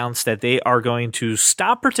 MoviePass announced that they are going to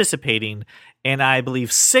stop participating in, I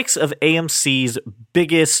believe, 6 of AMC's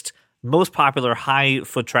biggest, most popular, high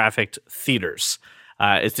foot trafficked theaters.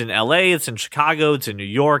 It's in LA, it's in Chicago, it's in New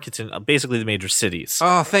York, it's in basically the major cities.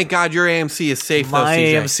 Oh, thank God your AMC is safe, though, My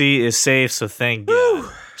CJ. AMC is safe, so thank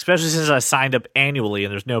God. Especially since I signed up annually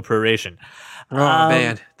and there's no proration. Oh,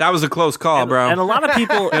 man. That was a close call, bro. And a lot of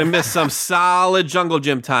people Gonna miss some solid jungle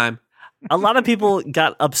gym time. a lot of people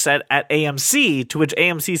got upset at AMC, to which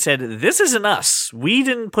AMC said, "This isn't us. We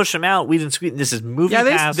didn't push them out. We didn't squeeze. This is MoviePass."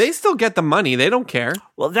 Yeah, they still get the money. They don't care.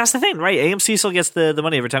 Well, that's the thing, right? AMC still gets the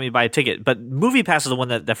money every time you buy a ticket, but MoviePass is the one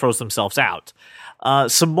that throws themselves out.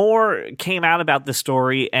 Some more came out about this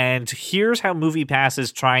story, and here's how MoviePass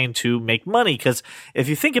is trying to make money. Because if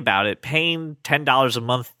you think about it, paying $10 a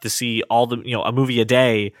month to see a movie a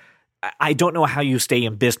day, I don't know how you stay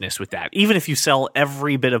in business with that. Even if you sell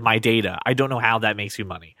every bit of my data, I don't know how that makes you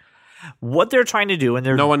money. What they're trying to do, and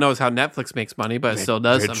they're No one knows how Netflix makes money, but it still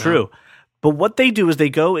does. very Somehow. true. But what they do is they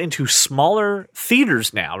go into smaller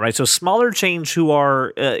theaters now, right? So smaller chains who are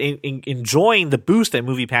enjoying the boost that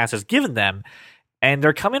MoviePass has given them, and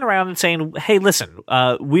they're coming around and saying, "Hey, listen,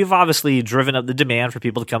 we've obviously driven up the demand for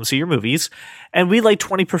people to come see your movies, and we like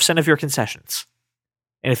 20% of your concessions."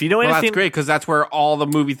 And if you know Well, anything, that's great because that's where all the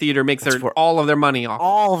movie theater makes That's where all of their money off.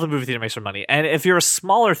 all of the movie theater makes their money. And if you're a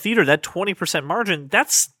smaller theater, that 20% margin,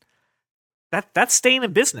 that's staying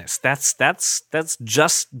in business. That's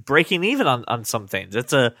just breaking even on some things.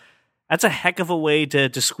 That's a heck of a way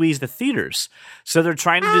to squeeze the theaters. So they're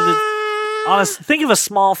trying to do the think of a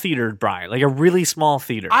small theater, Brian, like a really small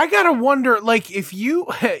theater. I gotta wonder, like, if you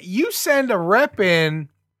send a rep in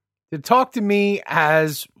to talk to me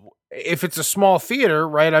as if it's a small theater,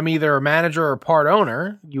 right? I'm either a manager or part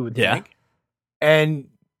owner, you would Yeah. think, and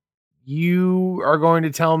you are going to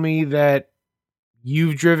tell me that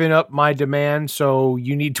you've driven up my demand, so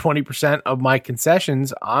you need 20% of my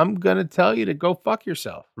concessions. I'm gonna tell you to go fuck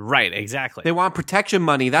yourself. Right, exactly. They want protection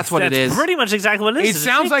money. That's what it is. Pretty much exactly what it is. It It's a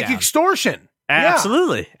sounds like shakedown. extortion.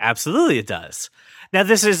 Absolutely. Absolutely it does. Now,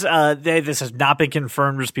 this is this has not been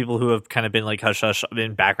confirmed. There's people who have kind of been like hush hush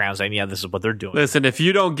in background saying, yeah, this is what they're doing. Listen, if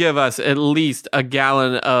you don't give us at least a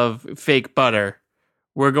gallon of fake butter,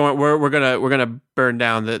 we're gonna burn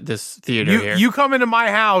down this theater here. You come into my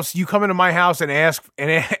house. You come into my house and ask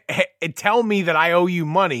and tell me that I owe you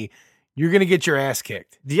money. You're gonna get your ass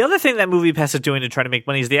kicked. The other thing that MoviePass is doing to try to make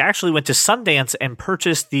money is they actually went to Sundance and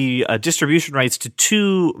purchased the distribution rights to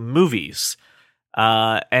 2 movies.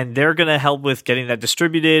 And they're going to help with getting that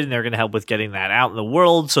distributed, and they're going to help with getting that out in the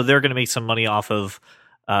world. So they're going to make some money off of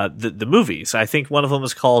the movies. I think one of them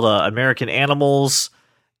is called American Animals,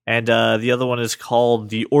 and the other one is called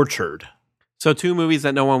The Orchard. So 2 movies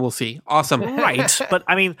that no one will see. Awesome. Right. But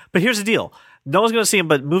here's the deal. No one's going to see them,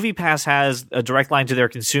 but MoviePass has a direct line to their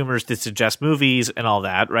consumers to suggest movies and all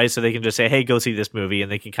that, right? So they can just say, hey, go see this movie,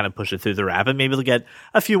 and they can kind of push it through their app, and maybe they'll get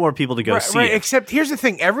a few more people to go see it. Except here's the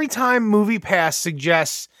thing. Every time MoviePass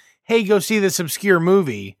suggests, hey, go see this obscure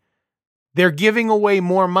movie, they're giving away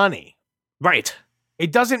more money. Right.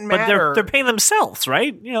 It doesn't But matter. they're paying themselves,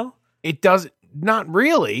 right? It does not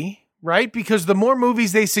really, right? Because the more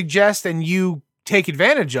movies they suggest and you take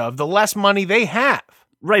advantage of, the less money they have.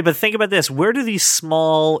 Right, but think about this. Where do these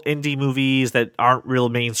small indie movies that aren't real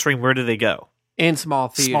mainstream, where do they go? In small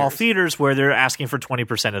theaters. Small theaters where they're asking for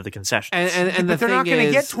 20% of the concessions. And But the they're not thing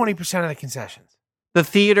going to is, get 20% of the concessions. the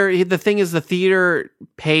thing is the theater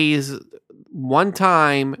pays one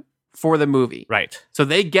time for the movie. Right. So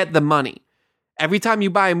they get the money. Every time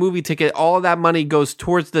you buy a movie ticket, all of that money goes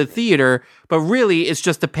towards the theater, but really it's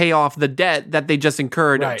just to pay off the debt that they just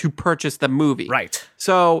incurred Right. to purchase the movie. Right.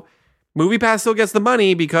 So MoviePass still gets the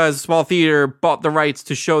money because small theater bought the rights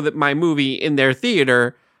to show that my movie in their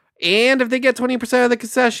theater. And if they get 20% of the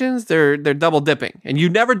concessions, they're double dipping. And you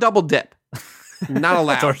never double dip. Not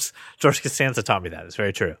allowed. George Costanza taught me that. It's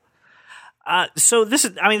very true. So this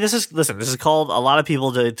is called a lot of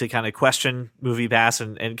people to kind of question MoviePass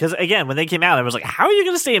and because again, when they came out, I was like, how are you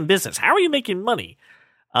going to stay in business? How are you making money?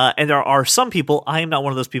 And there are some people, I am not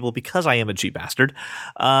one of those people because I am a cheap bastard,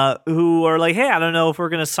 who are like, hey, I don't know if we're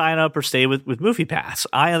going to sign up or stay with MoviePass.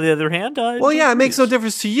 I, on the other hand, it makes no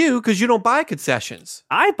difference to you because you don't buy concessions.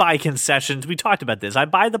 I buy concessions. We talked about this. I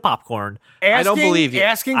buy the popcorn. I don't believe you.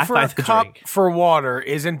 Asking for a cup for water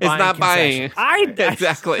isn't buying concessions.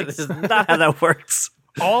 Exactly. This is not how that works.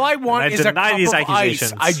 All I want is a cup of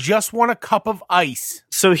ice. I just want a cup of ice.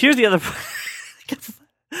 So here's the other.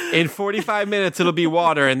 In 45 minutes, it'll be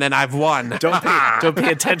water, and then I've won. Don't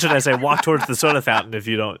pay attention as I walk towards the soda fountain if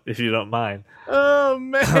you don't mind. Oh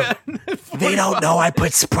man, they don't know I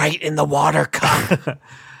put Sprite in the water cup.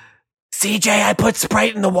 CJ, I put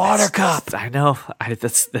Sprite in the water cup. I know.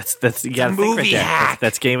 That's you gotta think movie right hack.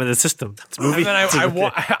 That's game in the system. That's movie. And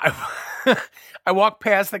then I walk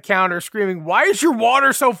past the counter screaming, "Why is your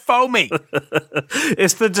water so foamy?"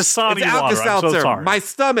 It's the Dasani It's water. I'm so Alka-Seltzer. sorry. My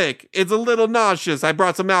stomach is a little nauseous. I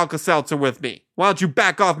brought some Alka-Seltzer with me. Why don't you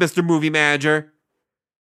back off, Mr. Movie Manager?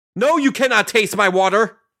 No, you cannot taste my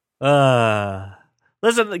water.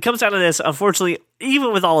 Listen, it comes down to this. Unfortunately,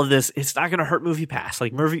 even with all of this, it's not going to hurt MoviePass.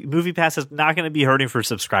 Like MoviePass is not going to be hurting for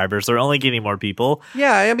subscribers. They're only getting more people,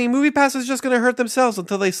 Yeah, I mean, MoviePass is just going to hurt themselves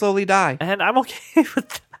until they slowly die. and I'm okay with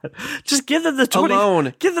that. Just give them the 20.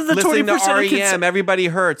 Alone. Give them the Listening 20% to of REM, Everybody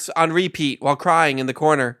Hurts on repeat while crying in the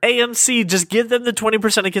corner. AMC, just give them the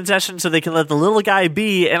 20% of concession so they can let the little guy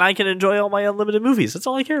be, and I can enjoy all my unlimited movies. That's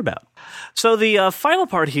all I care about. So the final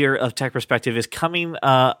part here of Tech Perspective is coming.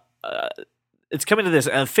 It's coming to this.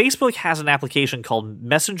 Facebook has an application called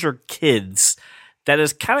Messenger Kids that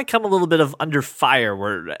has kind of come a little bit of under fire,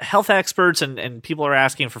 where health experts and people are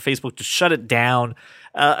asking for Facebook to shut it down,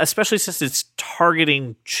 especially since it's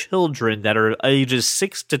targeting children that are ages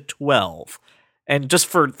 6 to 12. And just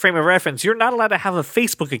for frame of reference, you're not allowed to have a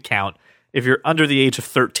Facebook account if you're under the age of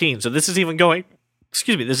 13. So this is even going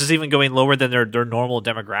lower than their normal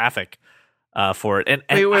demographic for it. And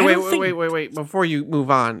Wait. Before you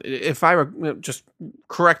move on, if I were, just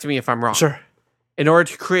correct me if I'm wrong. Sure. In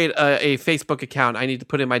order to create a Facebook account, I need to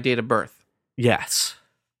put in my date of birth. Yes.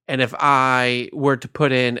 And if I were to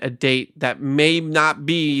put in a date that may not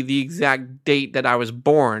be the exact date that I was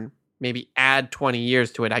born, maybe add 20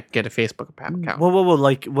 years to it, I could get a Facebook account. Whoa.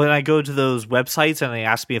 Like when I go to those websites and they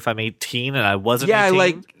ask me if I'm 18 and I wasn't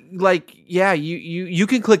 18? You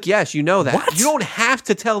can click yes, you know that. What? You don't have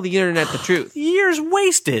to tell the internet the truth. Years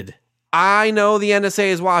wasted. I know the NSA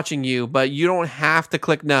is watching you, but you don't have to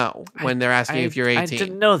click no when they're asking if you're 18. I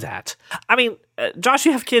didn't know that. I mean, Josh,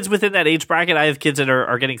 you have kids within that age bracket. I have kids that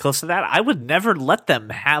are getting close to that. I would never let them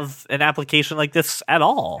have an application like this at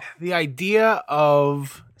all. The idea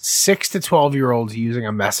of 6 to 12-year-olds using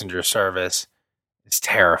a messenger service is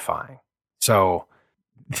terrifying. So,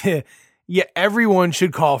 yeah, everyone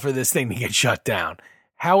should call for this thing to get shut down.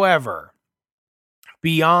 However,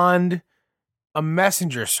 beyond a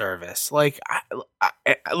messenger service, like,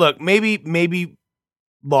 look, maybe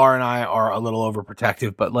Laura and I are a little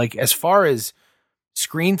overprotective, but like as far as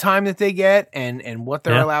screen time that they get and what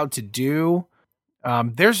they're allowed to do,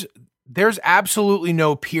 there's absolutely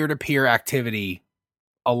no peer-to-peer activity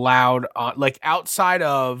allowed like outside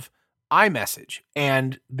of iMessage,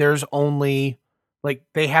 and there's only like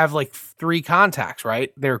they have like 3 contacts,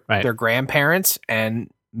 right? Their grandparents and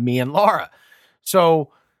me and Laura.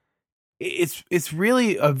 So it's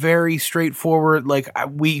really a very straightforward, like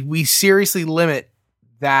we seriously limit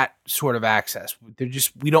that sort of access.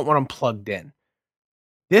 We don't want them plugged in.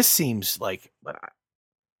 This seems like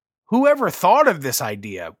whoever thought of this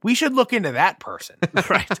idea, we should look into that person.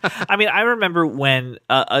 Right. I mean, I remember when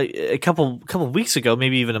a couple of weeks ago,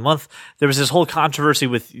 maybe even a month, there was this whole controversy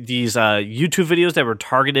with these YouTube videos that were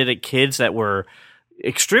targeted at kids that were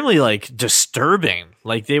extremely like disturbing.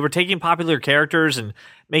 Like they were taking popular characters and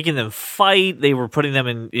making them fight. They were putting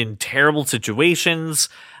them in terrible situations.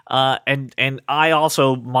 And I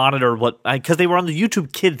also monitor because they were on the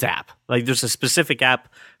YouTube Kids app. Like there's a specific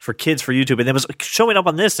app for kids for YouTube, and it was showing up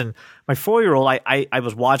on this. And my 4-year-old, I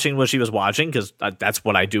was watching what she was watching because that's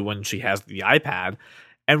what I do when she has the iPad.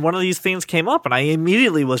 And one of these things came up, and I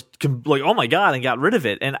immediately was like, "Oh my god!" and got rid of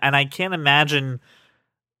it. And I can't imagine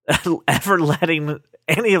ever letting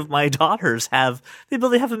any of my daughters have the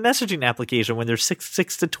ability to have a messaging application when they're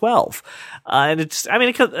 6 to 12. And it's, I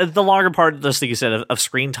mean, the longer part, just like you said, of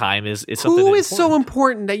screen time is something. Who is so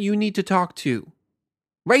important that you need to talk to?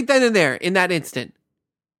 Right then and there, in that instant.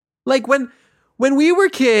 Like when we were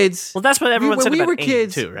kids. Well, that's what everyone said about AIM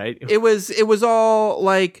kids too, right? It was all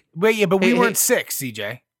like. Wait, yeah, but we Hey, weren't 6,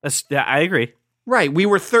 CJ. Yeah, I agree. Right, we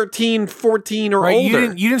were 13, 14 or Right,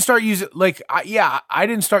 older. you didn't start using I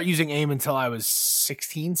didn't start using AIM until I was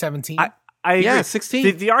 16, 17. I agree. Yeah,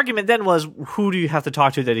 16. The argument then was, who do you have to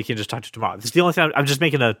talk to that he can just talk to tomorrow? This is the only thing. I'm just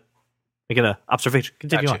making a observation.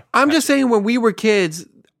 Continue Gotcha. on. I'm just saying, when we were kids,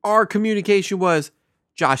 our communication was,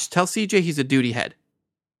 Josh, tell CJ he's a duty head.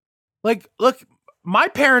 Like, look, my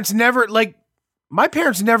parents never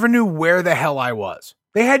knew where the hell I was.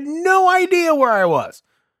 They had no idea where I was.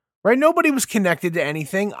 Right? Nobody was connected to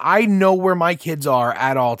anything. I know where my kids are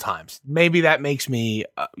at all times. Maybe that makes me,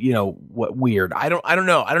 weird. I don't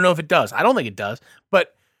know. I don't know if it does. I don't think it does.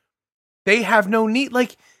 But they have no need.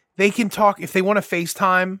 Like, they can talk if they want to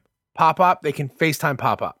FaceTime Pop Up. They can FaceTime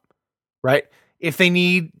Pop Up. Right? If they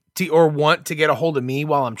need to or want to get a hold of me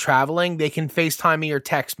while I'm traveling, they can FaceTime me or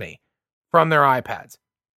text me from their iPads.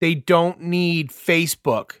 They don't need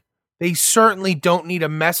Facebook. They certainly don't need a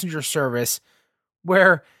messenger service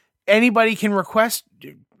where anybody can request,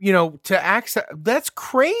 to access. That's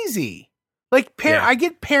crazy. Like, I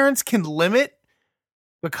get parents can limit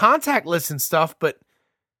the contact list and stuff, but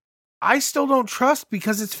I still don't trust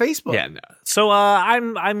because it's Facebook. Yeah, no. So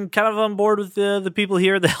I'm kind of on board with the people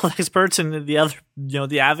here, the health experts and the other,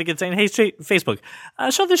 the advocates saying, hey, Facebook,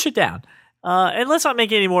 shut this shit down. And let's not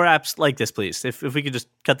make any more apps like this, please. If we could just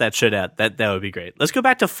cut that shit out, that would be great. Let's go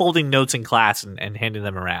back to folding notes in class and handing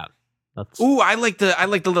them around. Ooh, I like the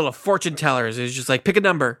little fortune tellers. It's just like, pick a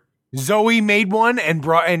number. Zoe made one and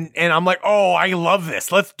brought and I'm like, oh, I love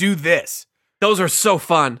this. Let's do this. Those are so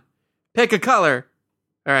fun. Pick a color.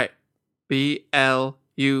 All right. BLUE.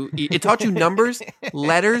 It taught you numbers,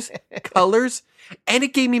 letters, colors, and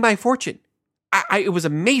it gave me my fortune. It was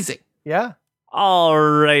amazing. Yeah. All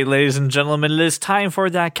right, ladies and gentlemen, it is time for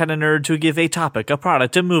that kind of nerd to give a topic, a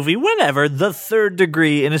product, a movie, whatever, the third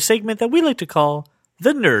degree in a segment that we like to call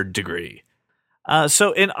the nerd degree.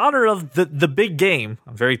 So in honor of the big game,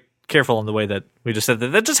 I'm very careful in the way that we just said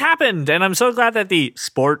that just happened, and I'm so glad that the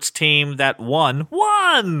sports team that won,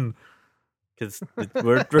 because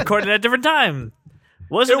we're recording at a different time.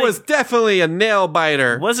 It was definitely a nail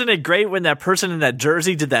biter. Wasn't it great when that person in that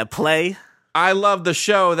jersey did that play? I love the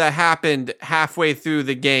show that happened halfway through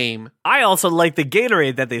the game. I also like the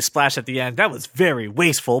Gatorade that they splashed at the end. That was very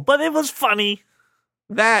wasteful, but it was funny.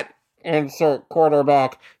 That insert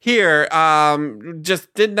quarterback here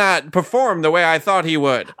just did not perform the way I thought he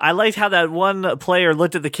would. I liked how that one player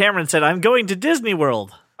looked at the camera and said, I'm going to Disney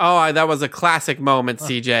World. Oh, that was a classic moment,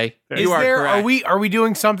 CJ. You are correct. Are we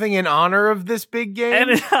doing something in honor of this big game? And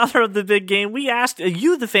in honor of the big game, we asked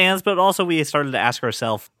you, the fans, but also we started to ask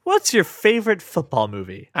ourselves, what's your favorite football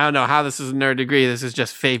movie? I don't know how this is a nerd degree. This is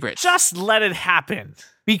just favorite. Just let it happen.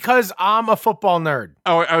 Because I'm a football nerd.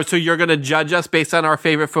 Oh, so you're going to judge us based on our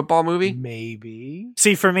favorite football movie? Maybe.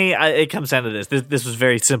 See, for me, it comes down to this. This was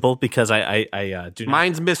very simple because I do not.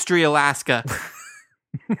 Mine's Mystery Alaska.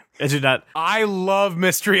 I do not. I love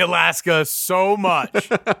Mystery Alaska so much.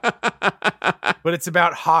 But it's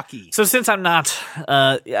about hockey. So since I'm not,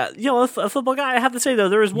 a football guy, I have to say, though,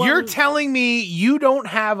 there is one. You're telling me you don't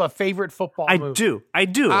have a favorite football movie? I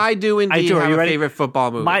do. I do indeed have a favorite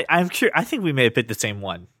football movie. I'm curious. I think we may have picked the same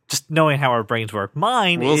one, just knowing how our brains work.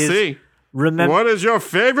 We'll see. What is your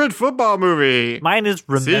favorite football movie? Mine is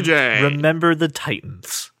CJ. Remember the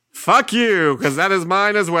Titans. Fuck you, because that is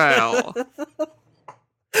mine as well.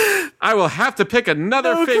 I will have to pick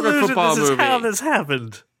another favorite football movie. This is how this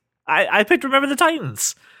happened. I picked Remember the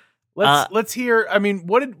Titans. Let's hear. I mean,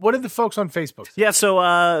 what did the folks on Facebook say? Yeah,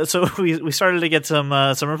 so we started to get some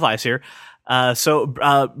replies here.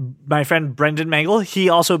 My friend Brendan Mangle, he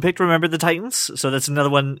also picked Remember the Titans, so that's another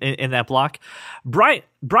one in that block. Brian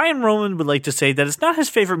Roman would like to say that it's not his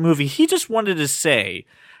favorite movie. He just wanted to say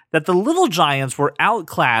that the Little Giants were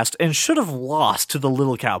outclassed and should have lost to the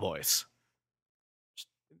Little Cowboys.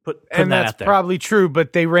 And that's probably true,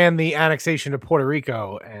 but they ran the annexation to Puerto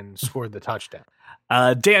Rico and scored the touchdown.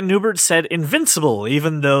 Dan Newbert said Invincible,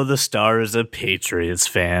 even though the star is a Patriots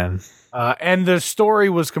fan. And the story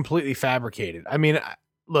was completely fabricated. I mean,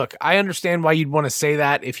 look, I understand why you'd want to say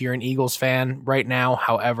that if you're an Eagles fan right now.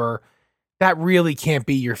 However, that really can't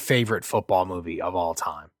be your favorite football movie of all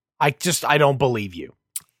time. I don't believe you.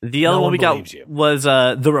 The other one we got was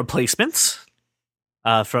The Replacements.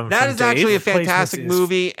 From That is actually a fantastic Replacements is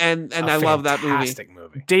movie, and I love that movie. Fantastic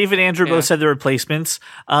movie. Dave and Andrew Yeah. both said The Replacements.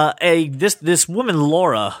 This woman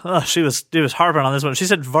Laura, she was harping on this one. She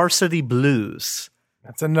said Varsity Blues.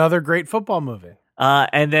 That's another great football movie.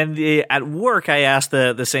 And then at work, I asked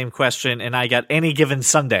the same question, and I got Any Given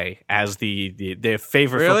Sunday as the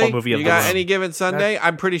favorite Really? football movie of You the got room. Any Given Sunday?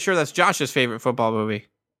 I'm pretty sure that's Josh's favorite football movie.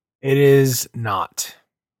 It is not.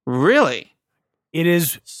 Really? It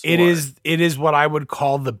is. It is. It is what I would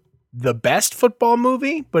call the best football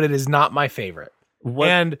movie, but it is not my favorite. What-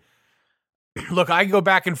 And look, I go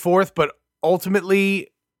back and forth, but ultimately,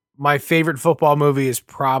 my favorite football movie is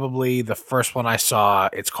probably the first one I saw.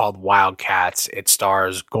 It's called Wildcats. It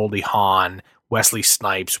stars Goldie Hawn, Wesley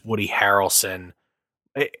Snipes, Woody Harrelson,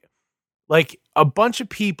 like a bunch of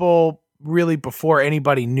people really before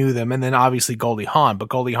anybody knew them, and then obviously Goldie Hawn. But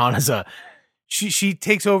Goldie Hawn is she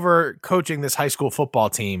takes over coaching this high school football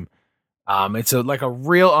team. It's like a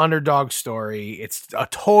real underdog story. It's a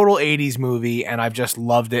total 80s movie, and I've just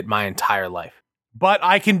loved it my entire life. But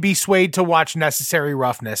I can be swayed to watch Necessary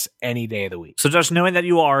Roughness any day of the week. So, Josh, knowing that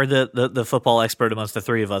you are the football expert amongst the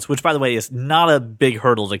three of us, which, by the way, is not a big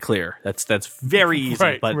hurdle to clear. That's very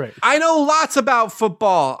easy. But I know lots about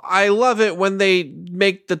football. I love it when they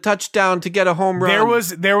make the touchdown to get a home run.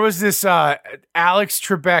 There was this Alex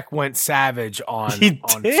Trebek went savage on He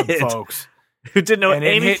some did. folks. who didn't know And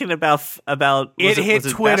it anything about It hit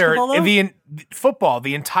was Twitter, basketball, though? the football,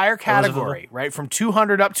 the entire category, right from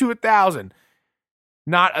 200 up to 1,000.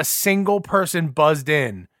 Not a single person buzzed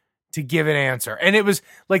in to give an answer, and it was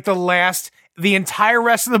like the entire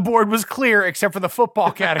rest of the board was clear except for the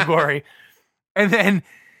football category. And then,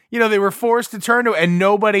 they were forced to turn to, and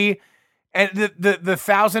nobody. And the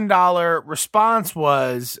 $1,000 response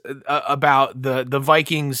was about the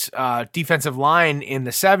Vikings defensive line in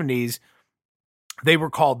the 70s. They were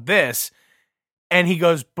called this. And he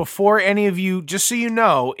goes, before any of you, just so you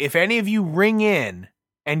know, if any of you ring in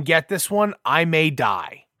and get this one, I may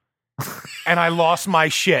die. And I lost my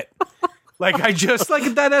shit. Like I just like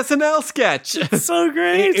that SNL sketch. so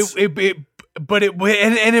great. but it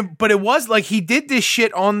was like he did this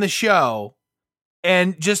shit on the show,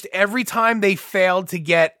 and just every time they failed to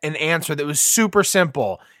get an answer that was super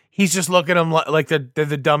simple, he's just looking at them like they're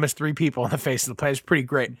the dumbest three people on the face of the planet. It's pretty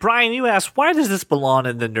great. Brian, you asked, why does this belong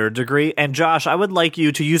in the nerd degree? And Josh, I would like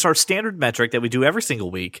you to use our standard metric that we do every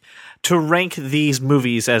single week to rank these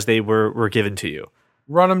movies as they were given to you.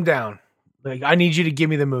 Run them down. Like I need you to give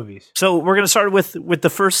me the movies. So we're going to start with the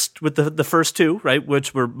first two, right?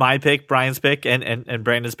 Which were my pick, Brian's pick, and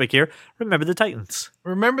Brandon's pick here. Remember the Titans.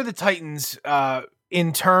 Remember the Titans,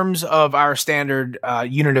 in terms of our standard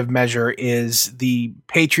unit of measure, is the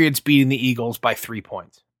Patriots beating the Eagles by 3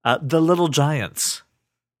 points. The Little Giants.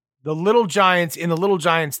 In the Little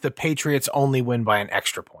Giants, the Patriots only win by an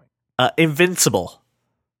extra point. Invincible.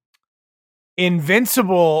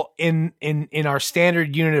 Invincible in our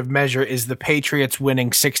standard unit of measure is the Patriots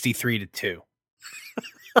winning 63-2.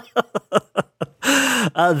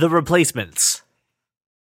 The Replacements.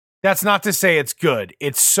 That's not to say it's good.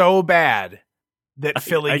 It's so bad that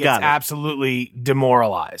Philly I gets got it. absolutely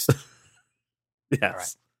demoralized. Yes.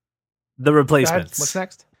 right. The Replacements. What's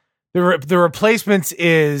next? The Replacements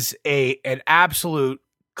is an absolute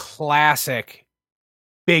classic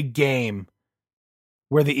big game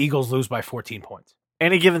where the Eagles lose by 14 points.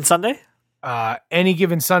 Any Given Sunday? Any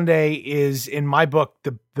Given Sunday is, in my book,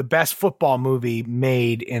 the best football movie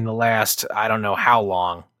made in the last, I don't know how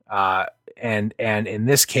long. And in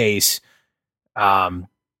this case, the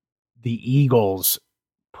Eagles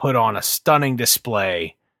put on a stunning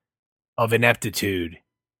display of ineptitude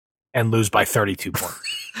and lose by 32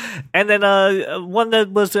 points. And then one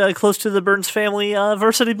that was close to the Burns family,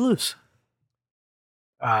 Varsity Blues.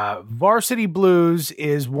 Varsity Blues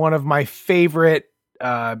is one of my favorite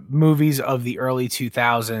movies of the early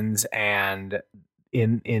 2000s, and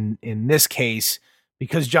in this case,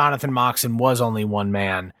 because Jonathan Moxon was only one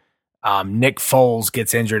man, Nick Foles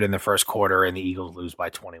gets injured in the first quarter, and the Eagles lose by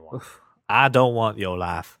 21. I don't want your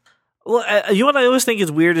life. Well, you know what I always think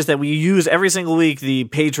is weird is that we use every single week the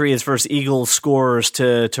Patriots versus Eagles scores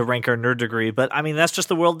to rank our nerd degree. But I mean, that's just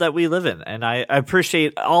the world that we live in. And I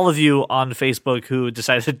appreciate all of you on Facebook who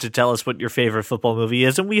decided to tell us what your favorite football movie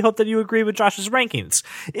is. And we hope that you agree with Josh's rankings.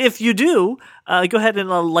 If you do, go ahead and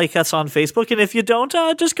like us on Facebook. And if you don't,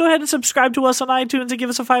 just go ahead and subscribe to us on iTunes and give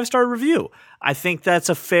us a 5-star review. I think that's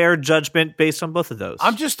a fair judgment based on both of those.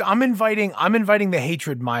 I'm inviting the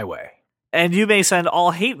hatred my way. And you may send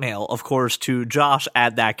all hate mail, of course, to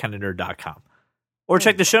josh@thatkindofnerd.com. Or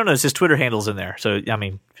check the show notes. His Twitter handle's in there. So, I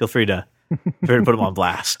mean, feel free to put him on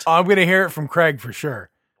blast. I'm going to hear it from Craig for sure.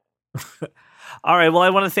 All right, well, I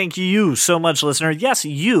want to thank you so much, listener. Yes,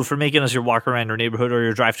 you, for making us your walk around your neighborhood or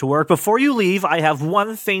your drive to work. Before you leave, I have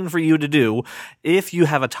one thing for you to do. If you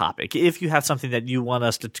have a topic, if you have something that you want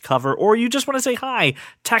us to cover, or you just want to say hi,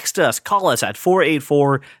 text us, call us at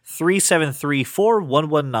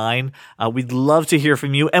 484-373-4119. We'd love to hear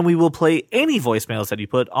from you, and we will play any voicemails that you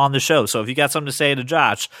put on the show. So if you got something to say to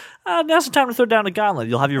Josh, now's the time to throw down a gauntlet.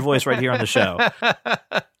 You'll have your voice right here on the show.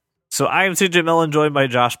 So I am CJ Millen, joined by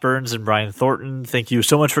Josh Burns and Brian Thornton. Thank you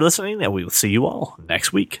so much for listening, and we will see you all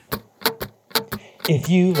next week. If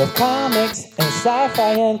you love comics and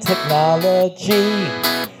sci-fi and technology,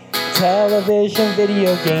 television,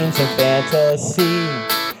 video games, and fantasy,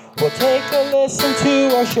 well, take a listen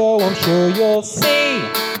to our show. I'm sure you'll see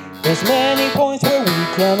there's many points where we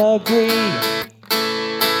can agree.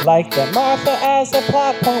 Like that Martha as a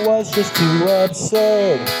plot point was just too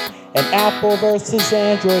absurd. And Apple versus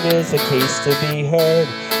Android is a case to be heard.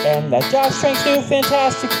 And that Josh Trank's new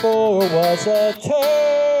Fantastic Four was a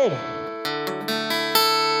turd.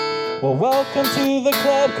 Well, welcome to the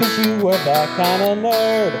club, cause you are that kind of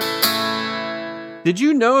nerd. Did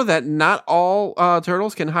you know that not all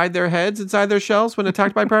turtles can hide their heads inside their shells when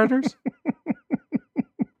attacked by predators?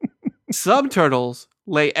 Some turtles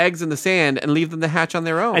lay eggs in the sand and leave them to hatch on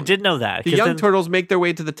their own. I did know that. The young turtles make their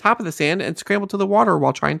way to the top of the sand and scramble to the water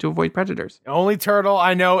while trying to avoid predators. The only turtle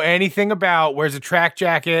I know anything about wears a track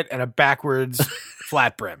jacket and a backwards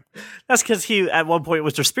flat brim. That's because he, at one point,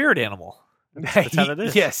 was their spirit animal. That's how it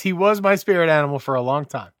is. Yes, he was my spirit animal for a long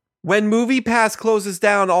time. When MoviePass closes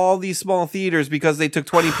down all these small theaters because they took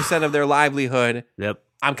 20% of their livelihood, Yep.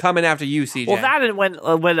 I'm coming after you, CJ. Well, that and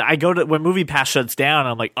when I go to when MoviePass shuts down,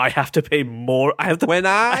 I'm like, I have to pay more. I have to pay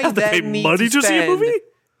money to see a movie.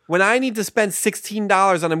 When I need to spend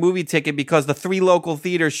 $16 on a movie ticket because the 3 local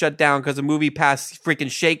theaters shut down because of MoviePass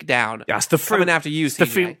freaking shakedown, That's the free. coming after you,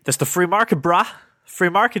 CJ. That's the free market, brah. Free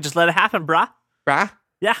market. Just let it happen, brah. Brah?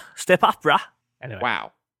 Yeah, step up, brah. Anyway,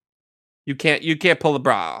 Wow. You can't pull the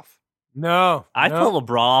bra off. No. I pull a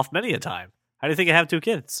bra off many a time. How do you think I have 2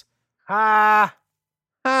 kids? Ah.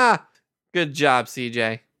 Ah, good job,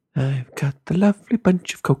 CJ. I've got the lovely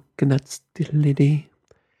bunch of coconuts, diddly-dee.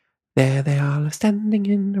 There they all are standing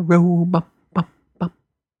in a row, bum,